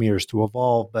takes some years to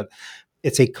evolve, but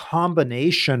it's a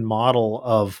combination model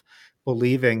of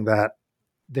believing that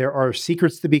there are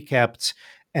secrets to be kept,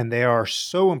 and they are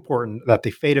so important that the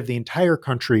fate of the entire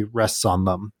country rests on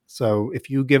them. So if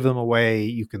you give them away,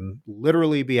 you can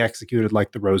literally be executed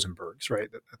like the Rosenbergs, right?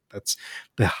 That's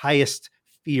the highest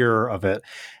fear of it.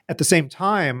 At the same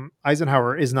time,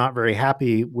 Eisenhower is not very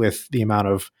happy with the amount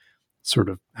of sort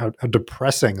of how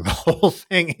depressing the whole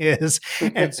thing is.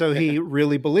 And so he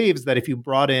really believes that if you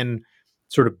brought in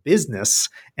sort of business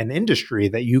and industry,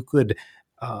 that you could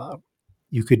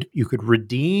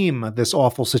redeem this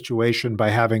awful situation by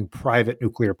having private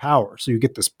nuclear power. So you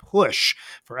get this push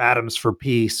for atoms for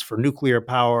peace, for nuclear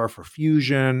power, for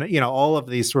fusion, all of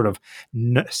these sort of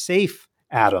safe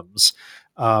atoms.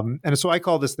 And so I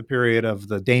call this the period of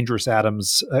the dangerous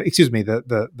atoms,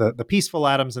 the peaceful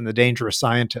atoms and the dangerous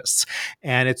scientists.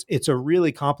 And it's a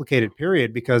really complicated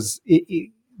period because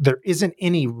there isn't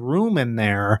any room in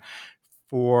there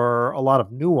for a lot of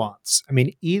nuance. I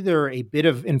mean, either a bit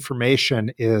of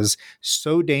information is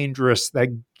so dangerous that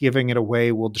giving it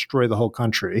away will destroy the whole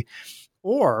country,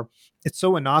 or it's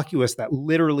so innocuous that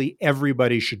literally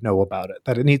everybody should know about it,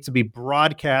 that it needs to be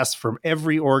broadcast from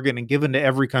every organ and given to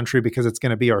every country because it's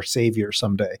going to be our savior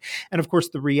someday. And of course,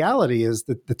 the reality is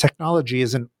that the technology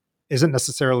isn't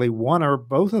necessarily one or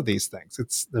both of these things.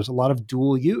 There's a lot of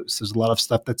dual use. There's a lot of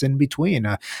stuff that's in between.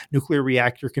 A nuclear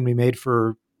reactor can be made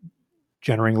for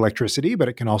generating electricity, but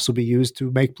it can also be used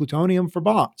to make plutonium for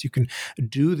bombs. You can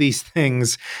do these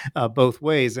things both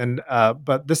ways. And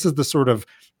but this is the sort of,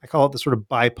 I call it the sort of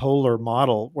bipolar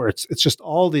model where it's just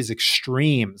all these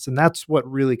extremes. And that's what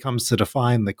really comes to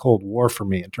define the Cold War for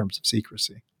me in terms of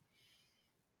secrecy.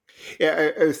 Yeah,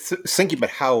 I was thinking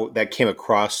about how that came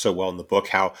across so well in the book,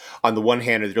 how on the one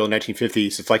hand, in the early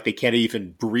 1950s, it's like they can't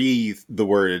even breathe the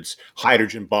words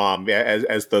hydrogen bomb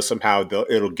as though somehow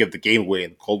it'll give the game away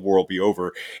and the Cold War will be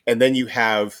over. And then you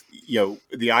have,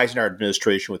 the Eisenhower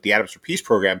administration with the Atoms for Peace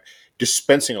program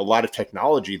dispensing a lot of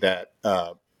technology that,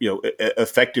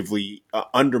 effectively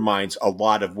undermines a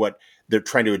lot of what they're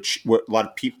trying to achieve, what a lot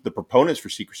of people, the proponents for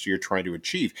secrecy, are trying to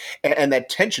achieve. And that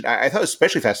tension, I thought it was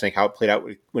especially fascinating how it played out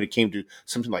when it came to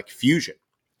something like fusion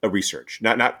research,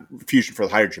 not fusion for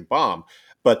the hydrogen bomb,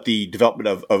 but the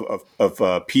development of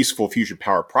a peaceful fusion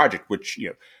power project, which,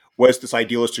 was this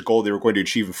idealistic goal they were going to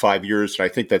achieve in 5 years. And I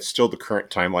think that's still the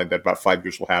current timeline, that about 5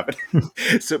 years will happen.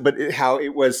 But how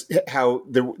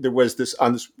there was this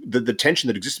the tension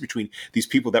that existed between these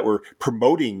people that were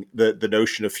promoting the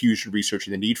notion of fusion research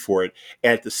and the need for it.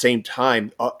 And at the same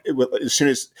time, as soon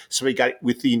as somebody got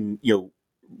within, your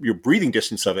breathing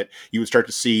distance of it, you would start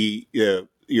to see,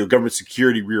 government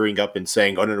security rearing up and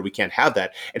saying, oh, no, we can't have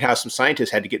that. And how some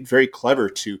scientists had to get very clever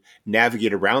to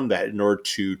navigate around that in order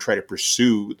to try to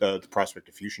pursue the prospect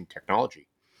of fusion technology.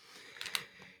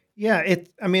 Yeah,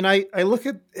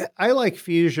 I like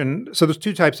fusion. So there's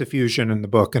two types of fusion in the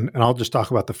book, and I'll just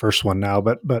talk about the first one now,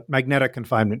 but magnetic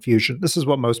confinement fusion, this is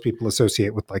what most people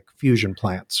associate with like fusion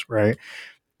plants, right?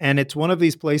 And it's one of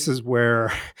these places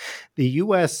where the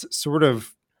U.S. sort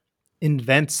of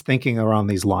invents thinking around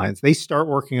these lines. They start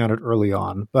working on it early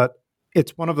on, but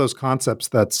it's one of those concepts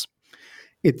that's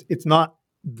it's not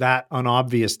that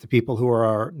unobvious to people who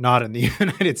are not in the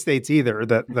United States either,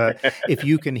 that if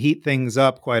you can heat things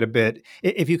up quite a bit,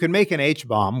 if you can make an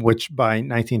H-bomb, which by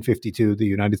 1952 the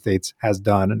United States has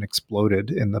done and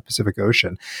exploded in the Pacific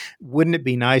Ocean, wouldn't it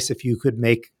be nice if you could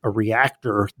make a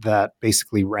reactor that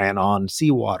basically ran on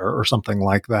seawater or something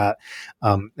like that,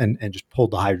 and just pulled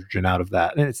the hydrogen out of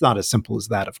that? And it's not as simple as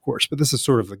that, of course, but this is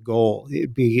sort of the goal.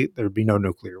 There'd be no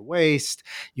nuclear waste.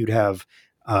 You'd have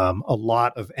a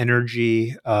lot of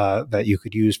energy that you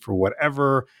could use for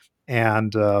whatever,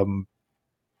 and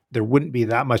there wouldn't be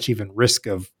that much even risk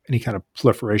of any kind of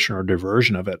proliferation or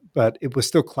diversion of it. But it was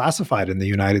still classified in the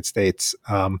United States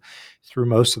through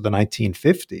most of the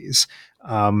 1950s,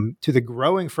 to the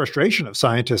growing frustration of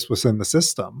scientists within the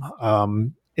system,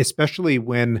 especially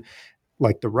when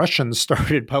like the Russians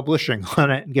started publishing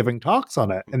on it and giving talks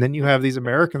on it. And then you have these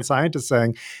American scientists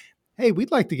saying, hey,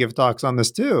 we'd like to give talks on this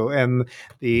too. And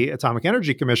the Atomic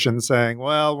Energy Commission saying,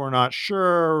 well, we're not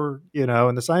sure,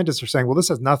 and the scientists are saying, well, this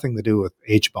has nothing to do with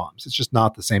H-bombs. It's just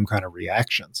not the same kind of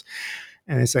reactions.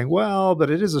 And they're saying, well,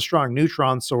 but it is a strong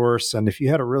neutron source. And if you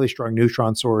had a really strong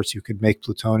neutron source, you could make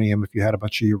plutonium if you had a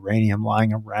bunch of uranium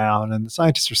lying around. And the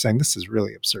scientists are saying, this is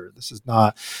really absurd. This is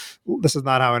not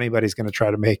how anybody's going to try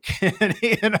to make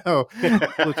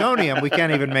plutonium. We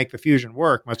can't even make the fusion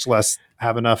work, much less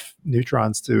have enough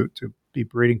neutrons to be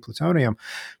breeding plutonium.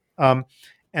 And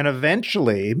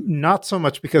eventually, not so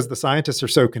much because the scientists are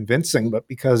so convincing, but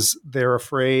because they're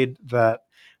afraid that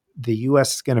the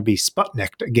U.S. is going to be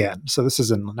Sputnik'd again. So this is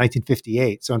in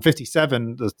 1958. So in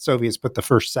 57, the Soviets put the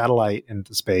first satellite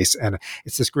into space, and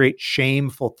it's this great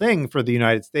shameful thing for the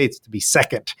United States to be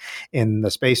second in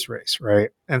the space race,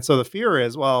 right? And so the fear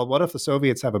is, well, what if the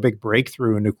Soviets have a big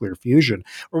breakthrough in nuclear fusion?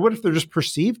 Or what if they're just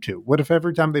perceived to? What if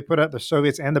every time they put out, the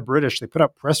Soviets and the British, they put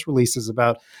out press releases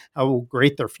about how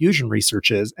great their fusion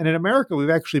research is? And in America, we've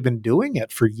actually been doing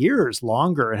it for years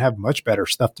longer and have much better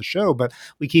stuff to show, but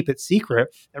we keep it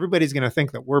secret. Everybody's going to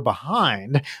think that we're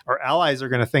behind. Our allies are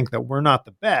going to think that we're not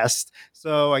the best.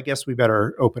 So I guess we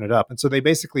better open it up. And so they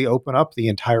basically open up the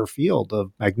entire field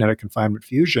of magnetic confinement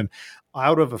fusion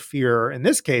out of a fear, in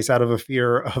this case, out of a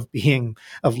fear of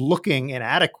looking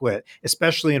inadequate,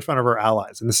 especially in front of our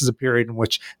allies. And this is a period in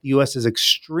which the U.S. is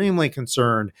extremely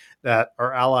concerned that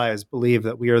our allies believe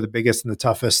that we are the biggest and the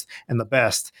toughest and the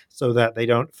best, so that they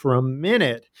don't for a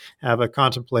minute have a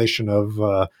contemplation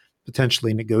of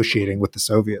potentially negotiating with the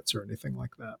Soviets or anything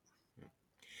like that.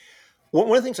 One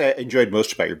of the things I enjoyed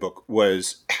most about your book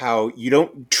was how you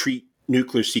don't treat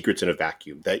nuclear secrets in a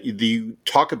vacuum, that you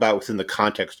talk about within the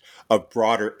context of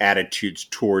broader attitudes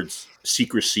towards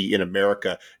secrecy in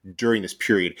America during this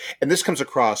period. And this comes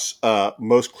across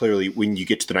most clearly when you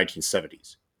get to the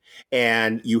 1970s.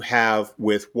 And you have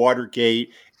with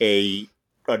Watergate a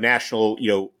national,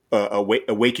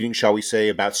 awakening, shall we say,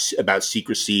 about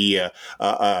secrecy.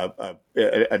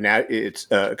 It's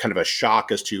kind of a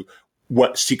shock as to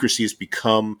what secrecy has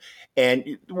become.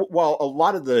 And while a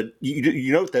lot of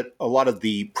you note that a lot of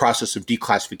the process of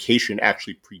declassification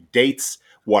actually predates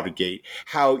Watergate,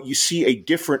 how you see a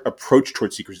different approach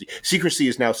towards secrecy. Secrecy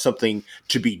is now something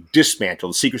to be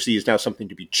dismantled. Secrecy is now something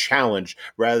to be challenged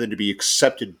rather than to be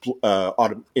accepted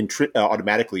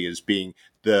automatically as being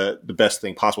the best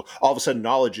thing possible. All of a sudden,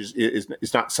 knowledge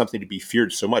is not something to be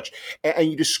feared so much. And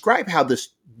you describe how this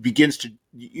leads to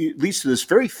this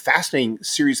very fascinating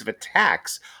series of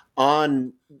attacks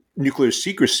on nuclear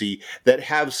secrecy that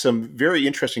have some very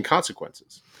interesting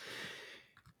consequences.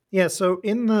 Yeah, so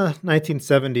in the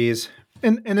 1970s,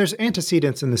 and there's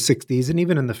antecedents in the 60s and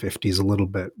even in the 50s a little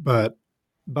bit, but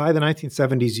by the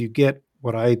 1970s, you get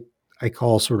what I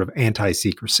call sort of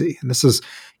anti-secrecy. And this is,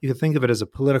 you can think of it as a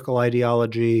political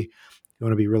ideology. If you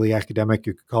want to be really academic,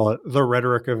 you could call it the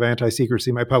rhetoric of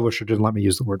anti-secrecy. My publisher didn't let me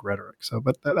use the word rhetoric,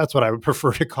 but that's what I would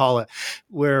prefer to call it,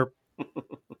 where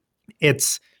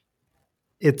it's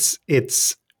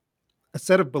a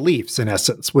set of beliefs, in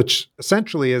essence, which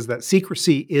essentially is that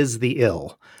secrecy is the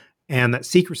ill, and that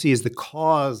secrecy is the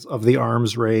cause of the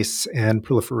arms race and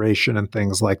proliferation and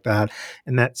things like that,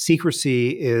 and that secrecy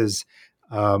is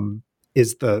the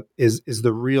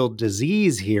real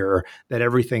disease here that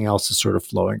everything else is sort of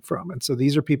flowing from. And so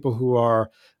these are people who are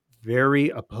very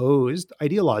opposed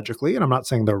ideologically, and I'm not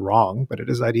saying they're wrong, but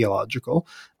it is ideological,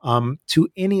 to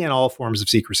any and all forms of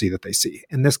secrecy that they see.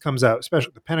 And this comes out,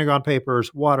 especially the Pentagon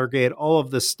Papers, Watergate, all of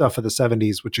this stuff of the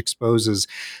 70s, which exposes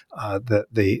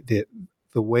the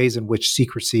ways in which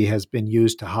secrecy has been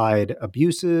used to hide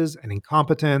abuses and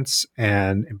incompetence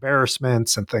and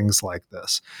embarrassments and things like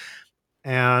this.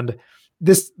 And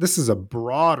this is a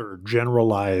broader,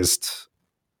 generalized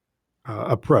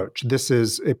approach. This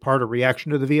is a part of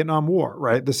reaction to the Vietnam War,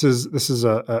 right? This is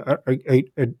a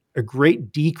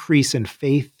great decrease in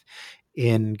faith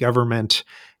in government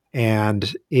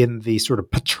and in the sort of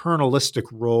paternalistic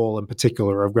role, in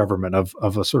particular, of government,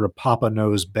 of a sort of Papa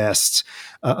knows best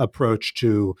approach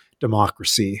to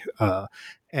democracy,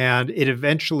 and it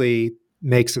eventually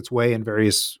makes its way in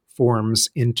various forms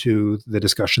into the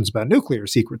discussions about nuclear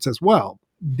secrets as well,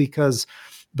 because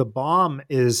the bomb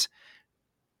is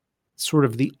sort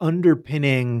of the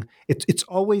underpinning. It's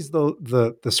always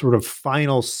the sort of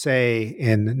final say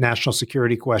in national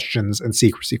security questions and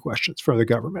secrecy questions for the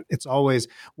government. It's always,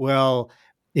 well,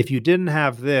 if you didn't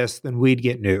have this, then we'd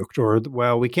get nuked, or,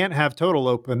 well, we can't have total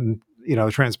open,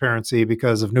 transparency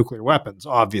because of nuclear weapons,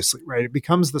 obviously, right? It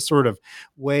becomes the sort of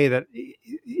way that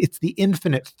it's the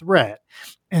infinite threat.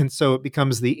 And so it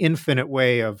becomes the infinite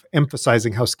way of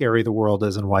emphasizing how scary the world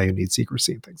is and why you need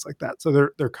secrecy and things like that. So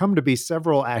there come to be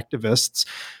several activists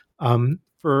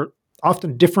for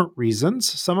often different reasons.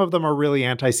 Some of them are really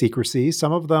anti-secrecy.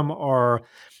 Some of them are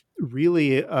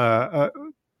really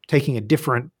taking a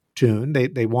different tune.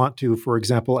 They want to, for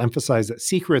example, emphasize that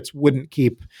secrets wouldn't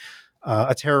keep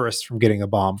a terrorist from getting a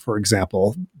bomb, for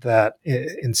example, that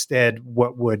instead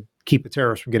what would keep a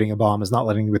terrorist from getting a bomb is not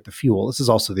letting you get the fuel. This is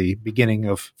also the beginning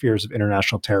of fears of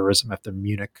international terrorism after the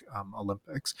Munich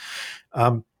Olympics.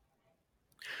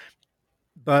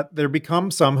 But there become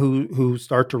some who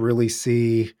start to really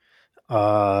see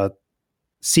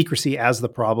secrecy as the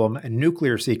problem and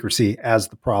nuclear secrecy as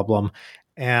the problem.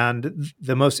 And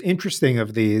the most interesting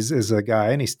of these is a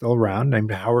guy, and he's still around, named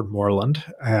Howard Moreland.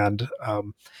 And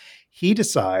he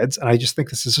decides, and I just think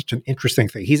this is such an interesting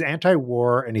thing. He's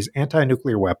anti-war and he's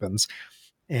anti-nuclear weapons.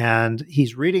 And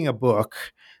he's reading a book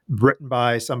written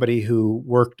by somebody who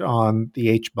worked on the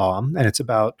H-bomb. And it's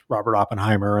about Robert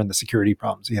Oppenheimer and the security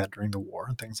problems he had during the war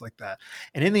and things like that.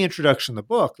 And in the introduction of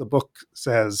the book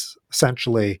says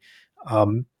essentially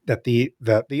that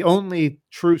the only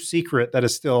true secret that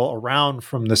is still around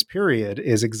from this period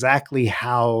is exactly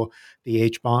how the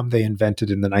H-bomb they invented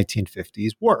in the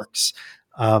 1950s works.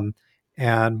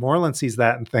 And Moreland sees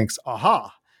that and thinks,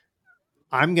 aha,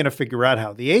 I'm going to figure out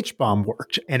how the H-bomb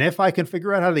worked. And if I can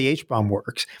figure out how the H-bomb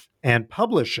works and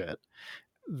publish it,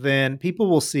 then people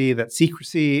will see that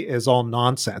secrecy is all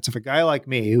nonsense. If a guy like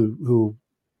me who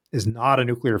is not a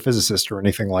nuclear physicist or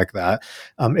anything like that,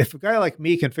 if a guy like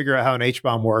me can figure out how an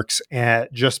H-bomb works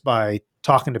just by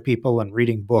talking to people and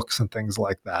reading books and things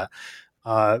like that,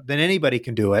 then anybody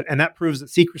can do it. And that proves that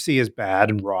secrecy is bad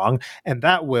and wrong. And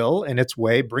that will, in its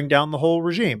way, bring down the whole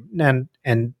regime.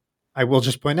 And I will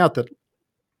just point out that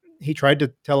he tried to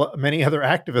tell many other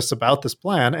activists about this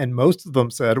plan, and most of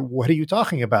them said, what are you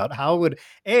talking about? How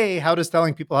does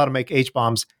telling people how to make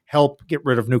H-bombs help get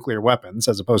rid of nuclear weapons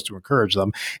as opposed to encourage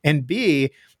them? And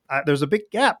B, there's a big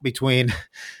gap between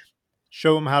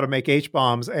show them how to make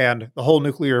H-bombs and the whole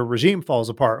nuclear regime falls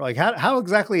apart. Like, how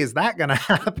exactly is that going to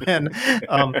happen?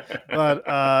 But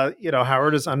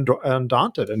Howard is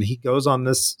undaunted, and he goes on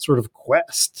this sort of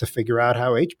quest to figure out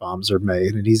how H-bombs are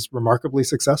made, and he's remarkably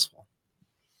successful.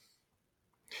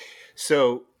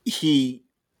 So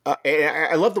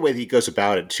I love the way that he goes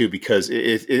about it too, because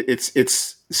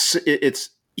it's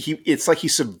like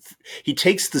he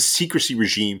takes the secrecy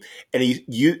regime and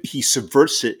he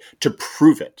subverts it to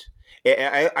prove it.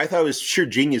 I thought it was sheer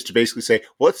genius to basically say,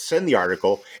 well, let's send the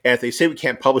article, and if they say we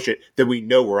can't publish it, then we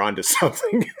know we're onto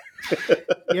something.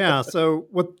 Yeah. So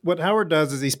what Howard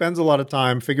does is he spends a lot of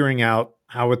time figuring out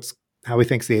how he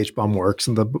thinks the H-bomb works,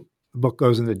 and the book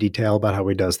goes into detail about how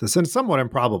he does this. And it's somewhat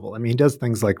improbable. I mean, he does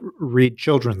things like read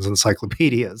children's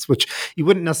encyclopedias, which you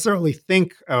wouldn't necessarily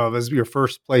think of as your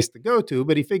first place to go to,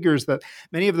 but he figures that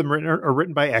many of them are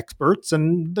written by experts,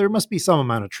 and there must be some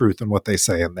amount of truth in what they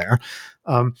say in there.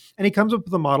 And he comes up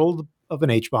with a model of an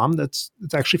H-bomb it's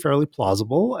actually fairly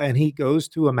plausible. And he goes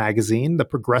to a magazine, the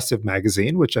Progressive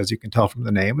magazine, which, as you can tell from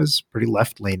the name, is pretty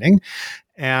left-leaning.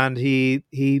 And he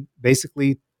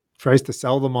basically tries to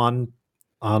sell them on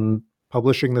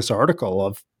publishing this article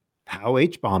of how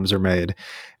H-bombs are made.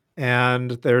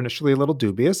 And they're initially a little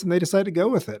dubious, and they decide to go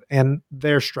with it. And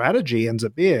their strategy ends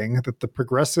up being that the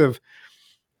Progressive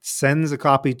sends a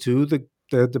copy to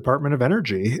the Department of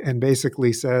Energy and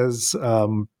basically says,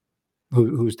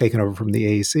 who's taken over from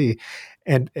the AEC,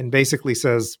 and basically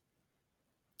says,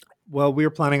 well,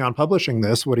 we're planning on publishing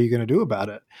this. What are you going to do about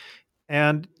it?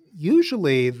 And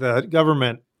usually the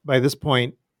government by this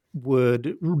point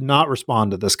would not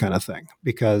respond to this kind of thing,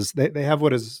 because they have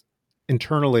what is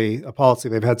internally a policy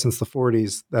they've had since the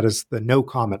 40s. That is the no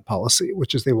comment policy,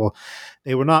 which is they will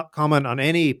not comment on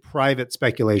any private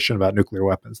speculation about nuclear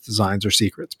weapons designs or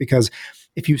secrets. Because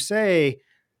if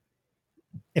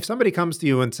somebody comes to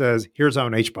you and says, here's how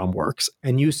an H-bomb works,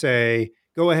 and you say,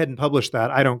 go ahead and publish that,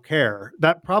 I don't care,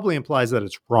 that probably implies that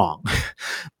it's wrong.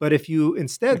 But if you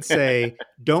instead say,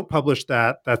 don't publish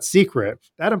that, that's secret,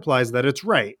 that implies that it's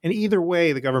right. And either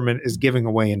way, the government is giving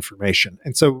away information.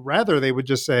 And so rather, they would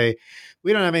just say,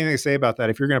 we don't have anything to say about that.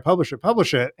 If you're going to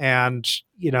publish it. And,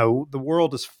 the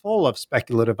world is full of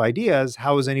speculative ideas.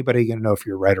 How is anybody going to know if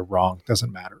you're right or wrong?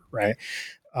 Doesn't matter, right?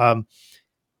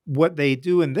 What they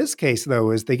do in this case,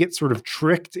 though, is they get sort of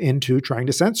tricked into trying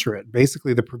to censor it.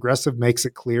 Basically, the Progressive makes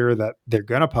it clear that they're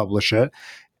going to publish it,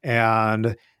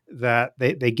 and that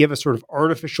they give a sort of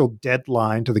artificial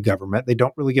deadline to the government. They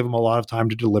don't really give them a lot of time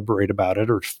to deliberate about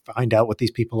it or find out what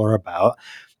these people are about.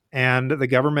 And the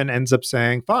government ends up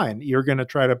saying, fine, you're going to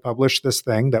try to publish this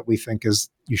thing that we think is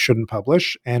you shouldn't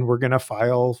publish, and we're going to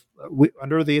file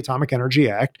under the Atomic Energy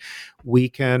Act. We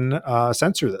can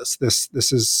censor this.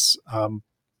 This is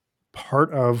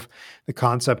part of the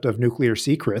concept of nuclear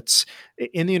secrets.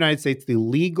 In the United States, the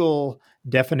legal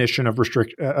definition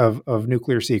of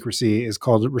nuclear secrecy is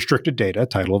called restricted data,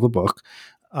 title of the book.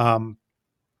 And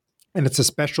it's a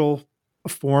special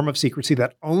form of secrecy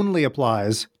that only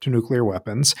applies to nuclear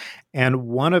weapons. And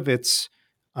one of its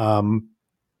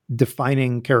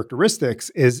defining characteristics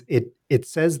is it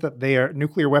says that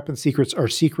nuclear weapon secrets are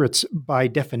secrets by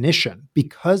definition.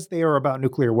 Because they are about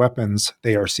nuclear weapons,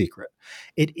 they are secret.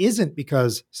 It isn't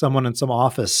because someone in some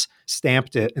office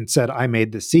stamped it and said, I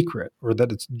made this secret, or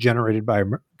that it's generated by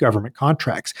government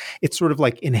contracts. It's sort of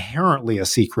like inherently a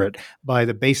secret by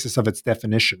the basis of its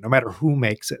definition, no matter who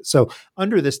makes it. So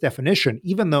under this definition,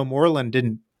 even though Moreland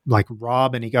didn't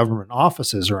rob any government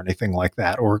offices or anything like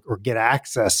that, or get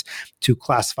access to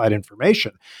classified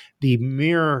information, the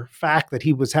mere fact that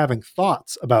he was having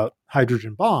thoughts about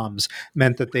hydrogen bombs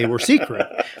meant that they were secret.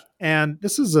 And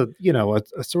this is a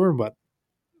sort of a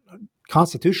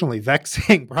constitutionally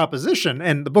vexing proposition.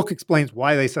 And the book explains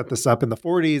why they set this up in the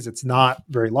 40s. It's not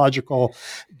very logical,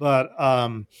 but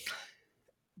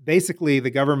basically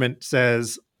the government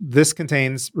says, this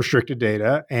contains restricted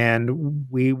data, and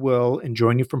we will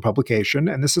enjoin you from publication.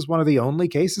 And this is one of the only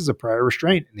cases of prior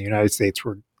restraint in the United States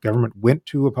where government went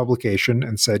to a publication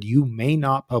and said, you may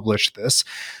not publish this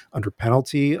under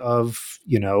penalty of,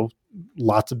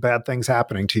 lots of bad things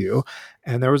happening to you.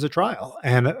 And there was a trial.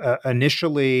 And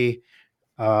initially,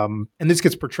 and this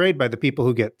gets portrayed by the people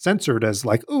who get censored as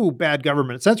like, ooh, bad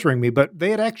government censoring me. But they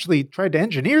had actually tried to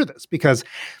engineer this because,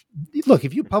 look,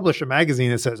 if you publish a magazine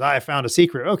that says, I found a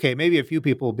secret, okay, maybe a few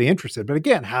people will be interested. But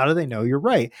again, how do they know you're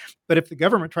right? But if the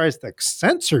government tries to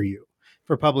censor you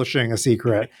for publishing a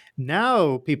secret,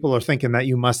 now people are thinking that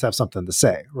you must have something to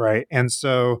say, right? And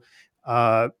so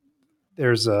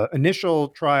there's an initial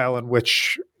trial in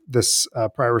which this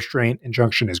prior restraint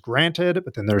injunction is granted,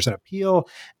 but then there's an appeal.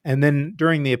 And then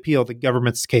during the appeal, the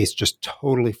government's case just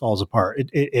totally falls apart.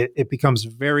 It becomes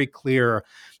very clear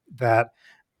that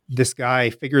this guy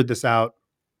figured this out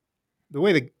the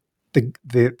way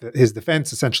his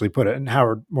defense essentially put it, and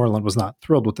Howard Moreland was not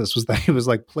thrilled with this, was that he was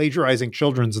like plagiarizing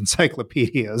children's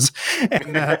encyclopedias,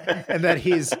 and that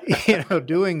he's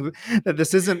doing that.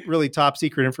 This isn't really top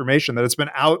secret information, that it's been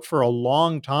out for a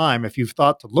long time if you've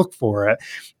thought to look for it,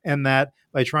 and that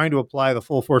by trying to apply the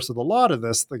full force of the law to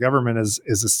this, the government is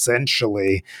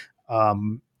essentially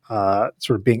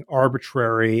sort of being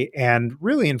arbitrary and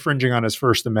really infringing on his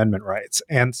First Amendment rights.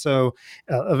 And so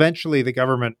eventually the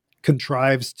government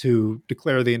contrives to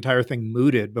declare the entire thing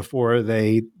mooted before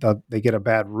they get a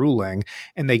bad ruling,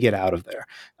 and they get out of there.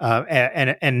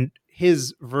 And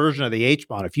his version of the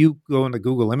H-bond, if you go in the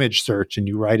Google image search and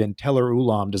you write in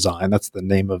Teller-Ulam design, that's the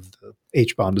name of the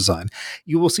H-bond design,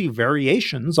 you will see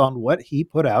variations on what he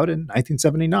put out in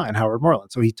 1979, Howard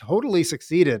Moreland. So he totally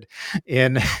succeeded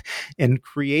in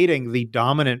creating the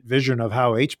dominant vision of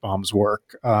how H-bombs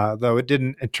work, though it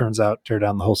didn't, it turns out, tear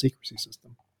down the whole secrecy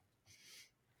system.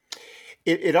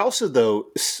 It also,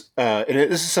 though, and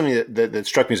this is something that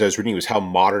struck me as I was reading, was how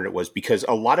modern it was, because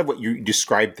a lot of what you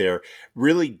described there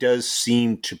really does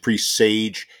seem to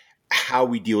presage how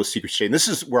we deal with secrecy. And this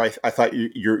is where I thought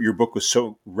your book was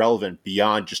so relevant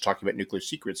beyond just talking about nuclear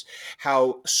secrets,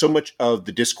 how so much of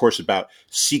the discourse about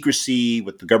secrecy,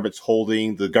 what the government's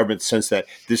holding, the government's sense that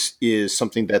this is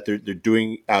something that they're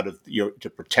doing out of, to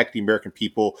protect the American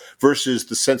people, versus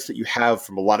the sense that you have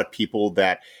from a lot of people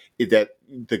that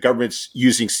the government's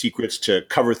using secrets to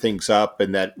cover things up,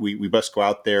 and that we must go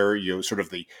out there, sort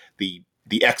of the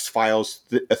X-Files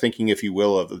thinking, if you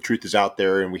will, of the truth is out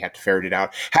there and we have to ferret it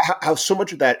out. How so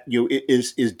much of that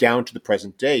is down to the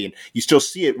present day, and you still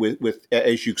see it with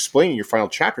as you explain in your final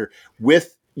chapter,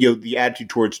 with the attitude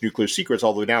towards nuclear secrets.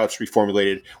 Although now it's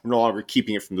reformulated, we're no longer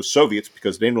keeping it from the Soviets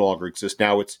because they no longer exist.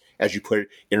 Now it's, as you put it,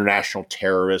 international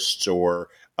terrorists or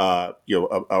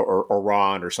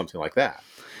Iran or something like that.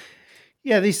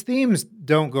 Yeah, these themes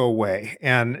don't go away.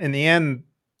 And in the end,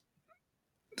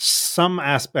 some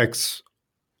aspects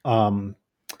lessen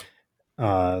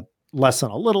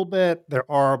a little bit.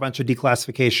 There are a bunch of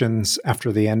declassifications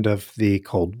after the end of the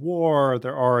Cold War.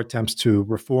 There are attempts to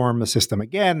reform the system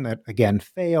again that, again,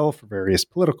 fail for various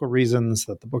political reasons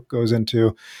that the book goes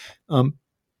into.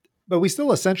 But we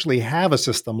still essentially have a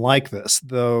system like this,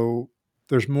 though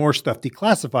there's more stuff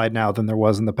declassified now than there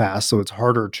was in the past, so it's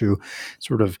harder to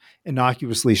sort of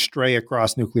innocuously stray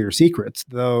across nuclear secrets,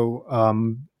 though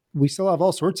we still have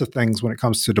all sorts of things when it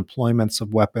comes to deployments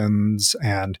of weapons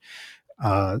and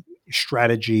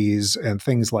strategies and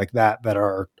things like that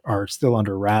are still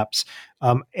under wraps.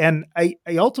 And I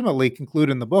ultimately conclude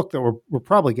in the book that we're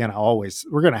probably going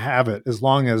to have it as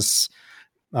long as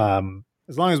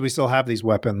we still have these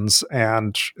weapons,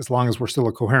 and as long as we're still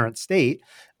a coherent state,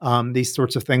 these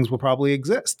sorts of things will probably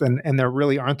exist. And there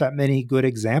really aren't that many good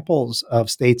examples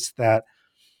of states that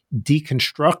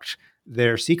deconstruct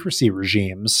their secrecy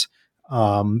regimes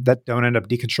that don't end up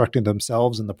deconstructing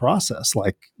themselves in the process,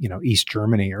 like, East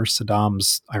Germany or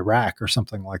Saddam's Iraq or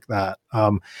something like that.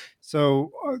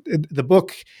 So the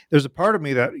book, there's a part of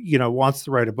me that, wants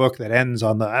to write a book that ends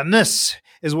on and this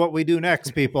is what we do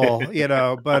next, people,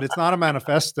 but it's not a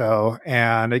manifesto,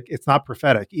 and it's not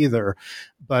prophetic either,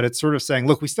 but it's sort of saying,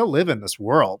 look, we still live in this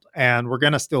world, and we're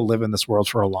going to still live in this world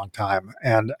for a long time.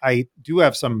 And I do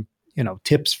have some,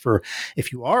 tips for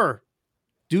if you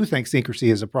do think secrecy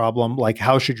is a problem, like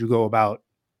how should you go about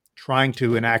trying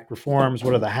to enact reforms?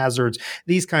 What are the hazards?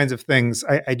 These kinds of things,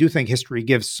 I do think history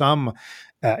gives some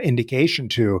indication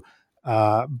to.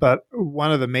 But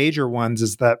one of the major ones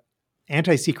is that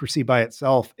anti-secrecy by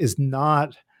itself it's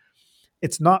not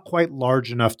quite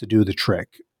large enough to do the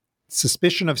trick.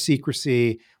 Suspicion of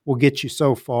secrecy will get you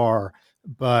so far,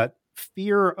 but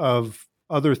fear of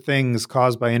other things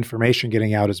caused by information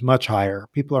getting out is much higher.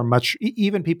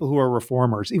 Even people who are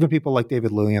reformers, even people like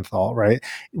David Lilienthal, right?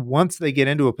 Once they get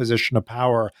into a position of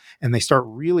power and they start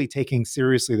really taking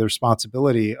seriously the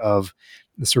responsibility of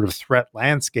the sort of threat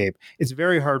landscape, it's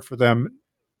very hard for them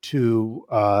to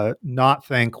not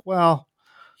think, well,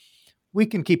 we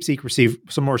can keep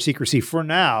some more secrecy for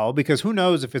now, because who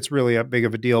knows if it's really a big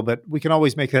of a deal, but we can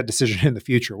always make that decision in the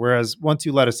future. Whereas once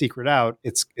you let a secret out,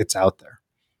 it's out there.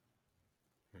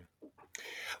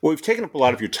 Well, we've taken up a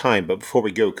lot of your time, but before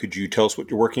we go, could you tell us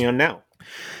what you're working on now?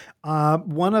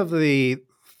 One of the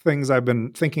things I've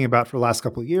been thinking about for the last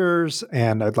couple of years,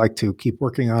 and I'd like to keep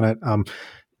working on it,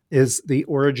 is the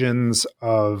origins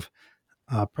of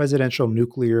Presidential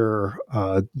Nuclear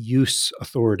Use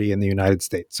Authority in the United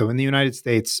States. So in the United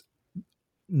States,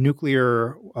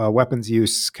 nuclear weapons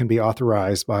use can be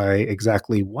authorized by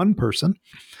exactly one person,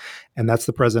 and that's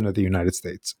the President of the United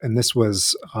States. And this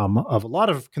was of a lot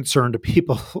of concern to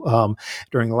people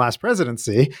during the last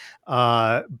presidency,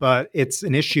 but it's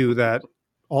an issue that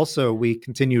also we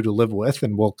continue to live with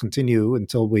and will continue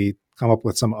until we come up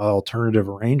with some alternative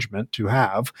arrangement to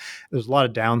have. There's a lot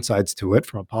of downsides to it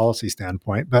from a policy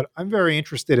standpoint, but I'm very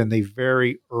interested in the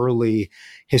very early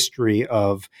history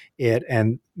of it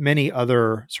and many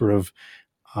other sort of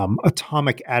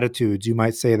atomic attitudes, you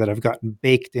might say, that have gotten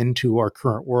baked into our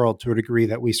current world to a degree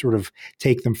that we sort of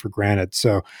take them for granted.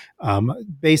 So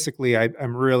basically,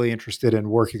 I'm really interested in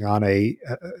working on a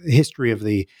history of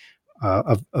the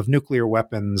of nuclear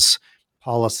weapons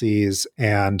policies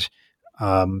and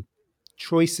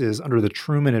choices under the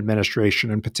Truman administration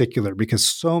in particular, because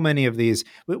so many of these,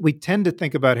 we tend to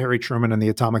think about Harry Truman and the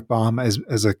atomic bomb as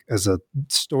a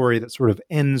story that sort of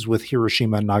ends with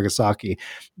Hiroshima and Nagasaki.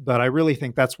 But I really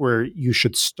think that's where you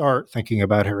should start thinking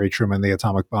about Harry Truman and the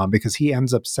atomic bomb, because he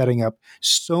ends up setting up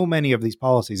so many of these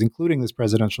policies, including this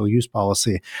presidential use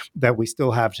policy, that we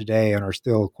still have today and are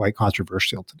still quite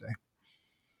controversial today.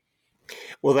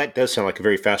 Well, that does sound like a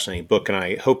very fascinating book, and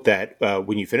I hope that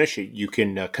when you finish it, you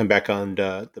can come back on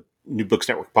the New Books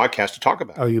Network podcast to talk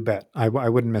about it. Oh, you bet. I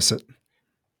wouldn't miss it.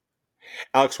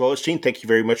 Alex Wellerstein, thank you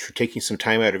very much for taking some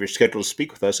time out of your schedule to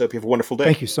speak with us. I hope you have a wonderful day.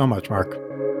 Thank you so much, Mark.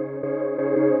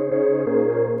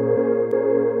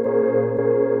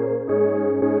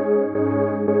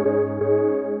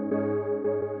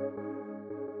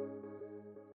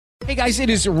 Hey guys, it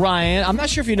is Ryan. I'm not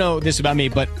sure if you know this about me,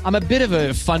 but I'm a bit of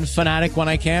a fun fanatic when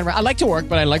I can. I like to work,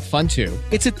 but I like fun too.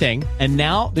 It's a thing. And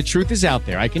now the truth is out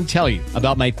there. I can tell you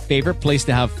about my favorite place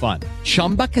to have fun.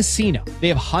 Chumba Casino. They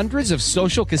have hundreds of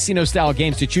social casino style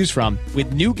games to choose from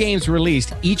with new games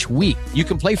released each week. You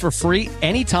can play for free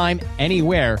anytime,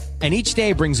 anywhere. And each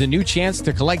day brings a new chance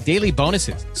to collect daily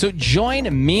bonuses. So join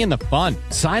me in the fun.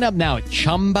 Sign up now at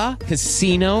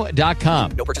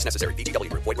ChumbaCasino.com. No purchase necessary. VGW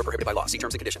Group. Void where prohibited by law. See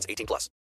terms and conditions. 18+.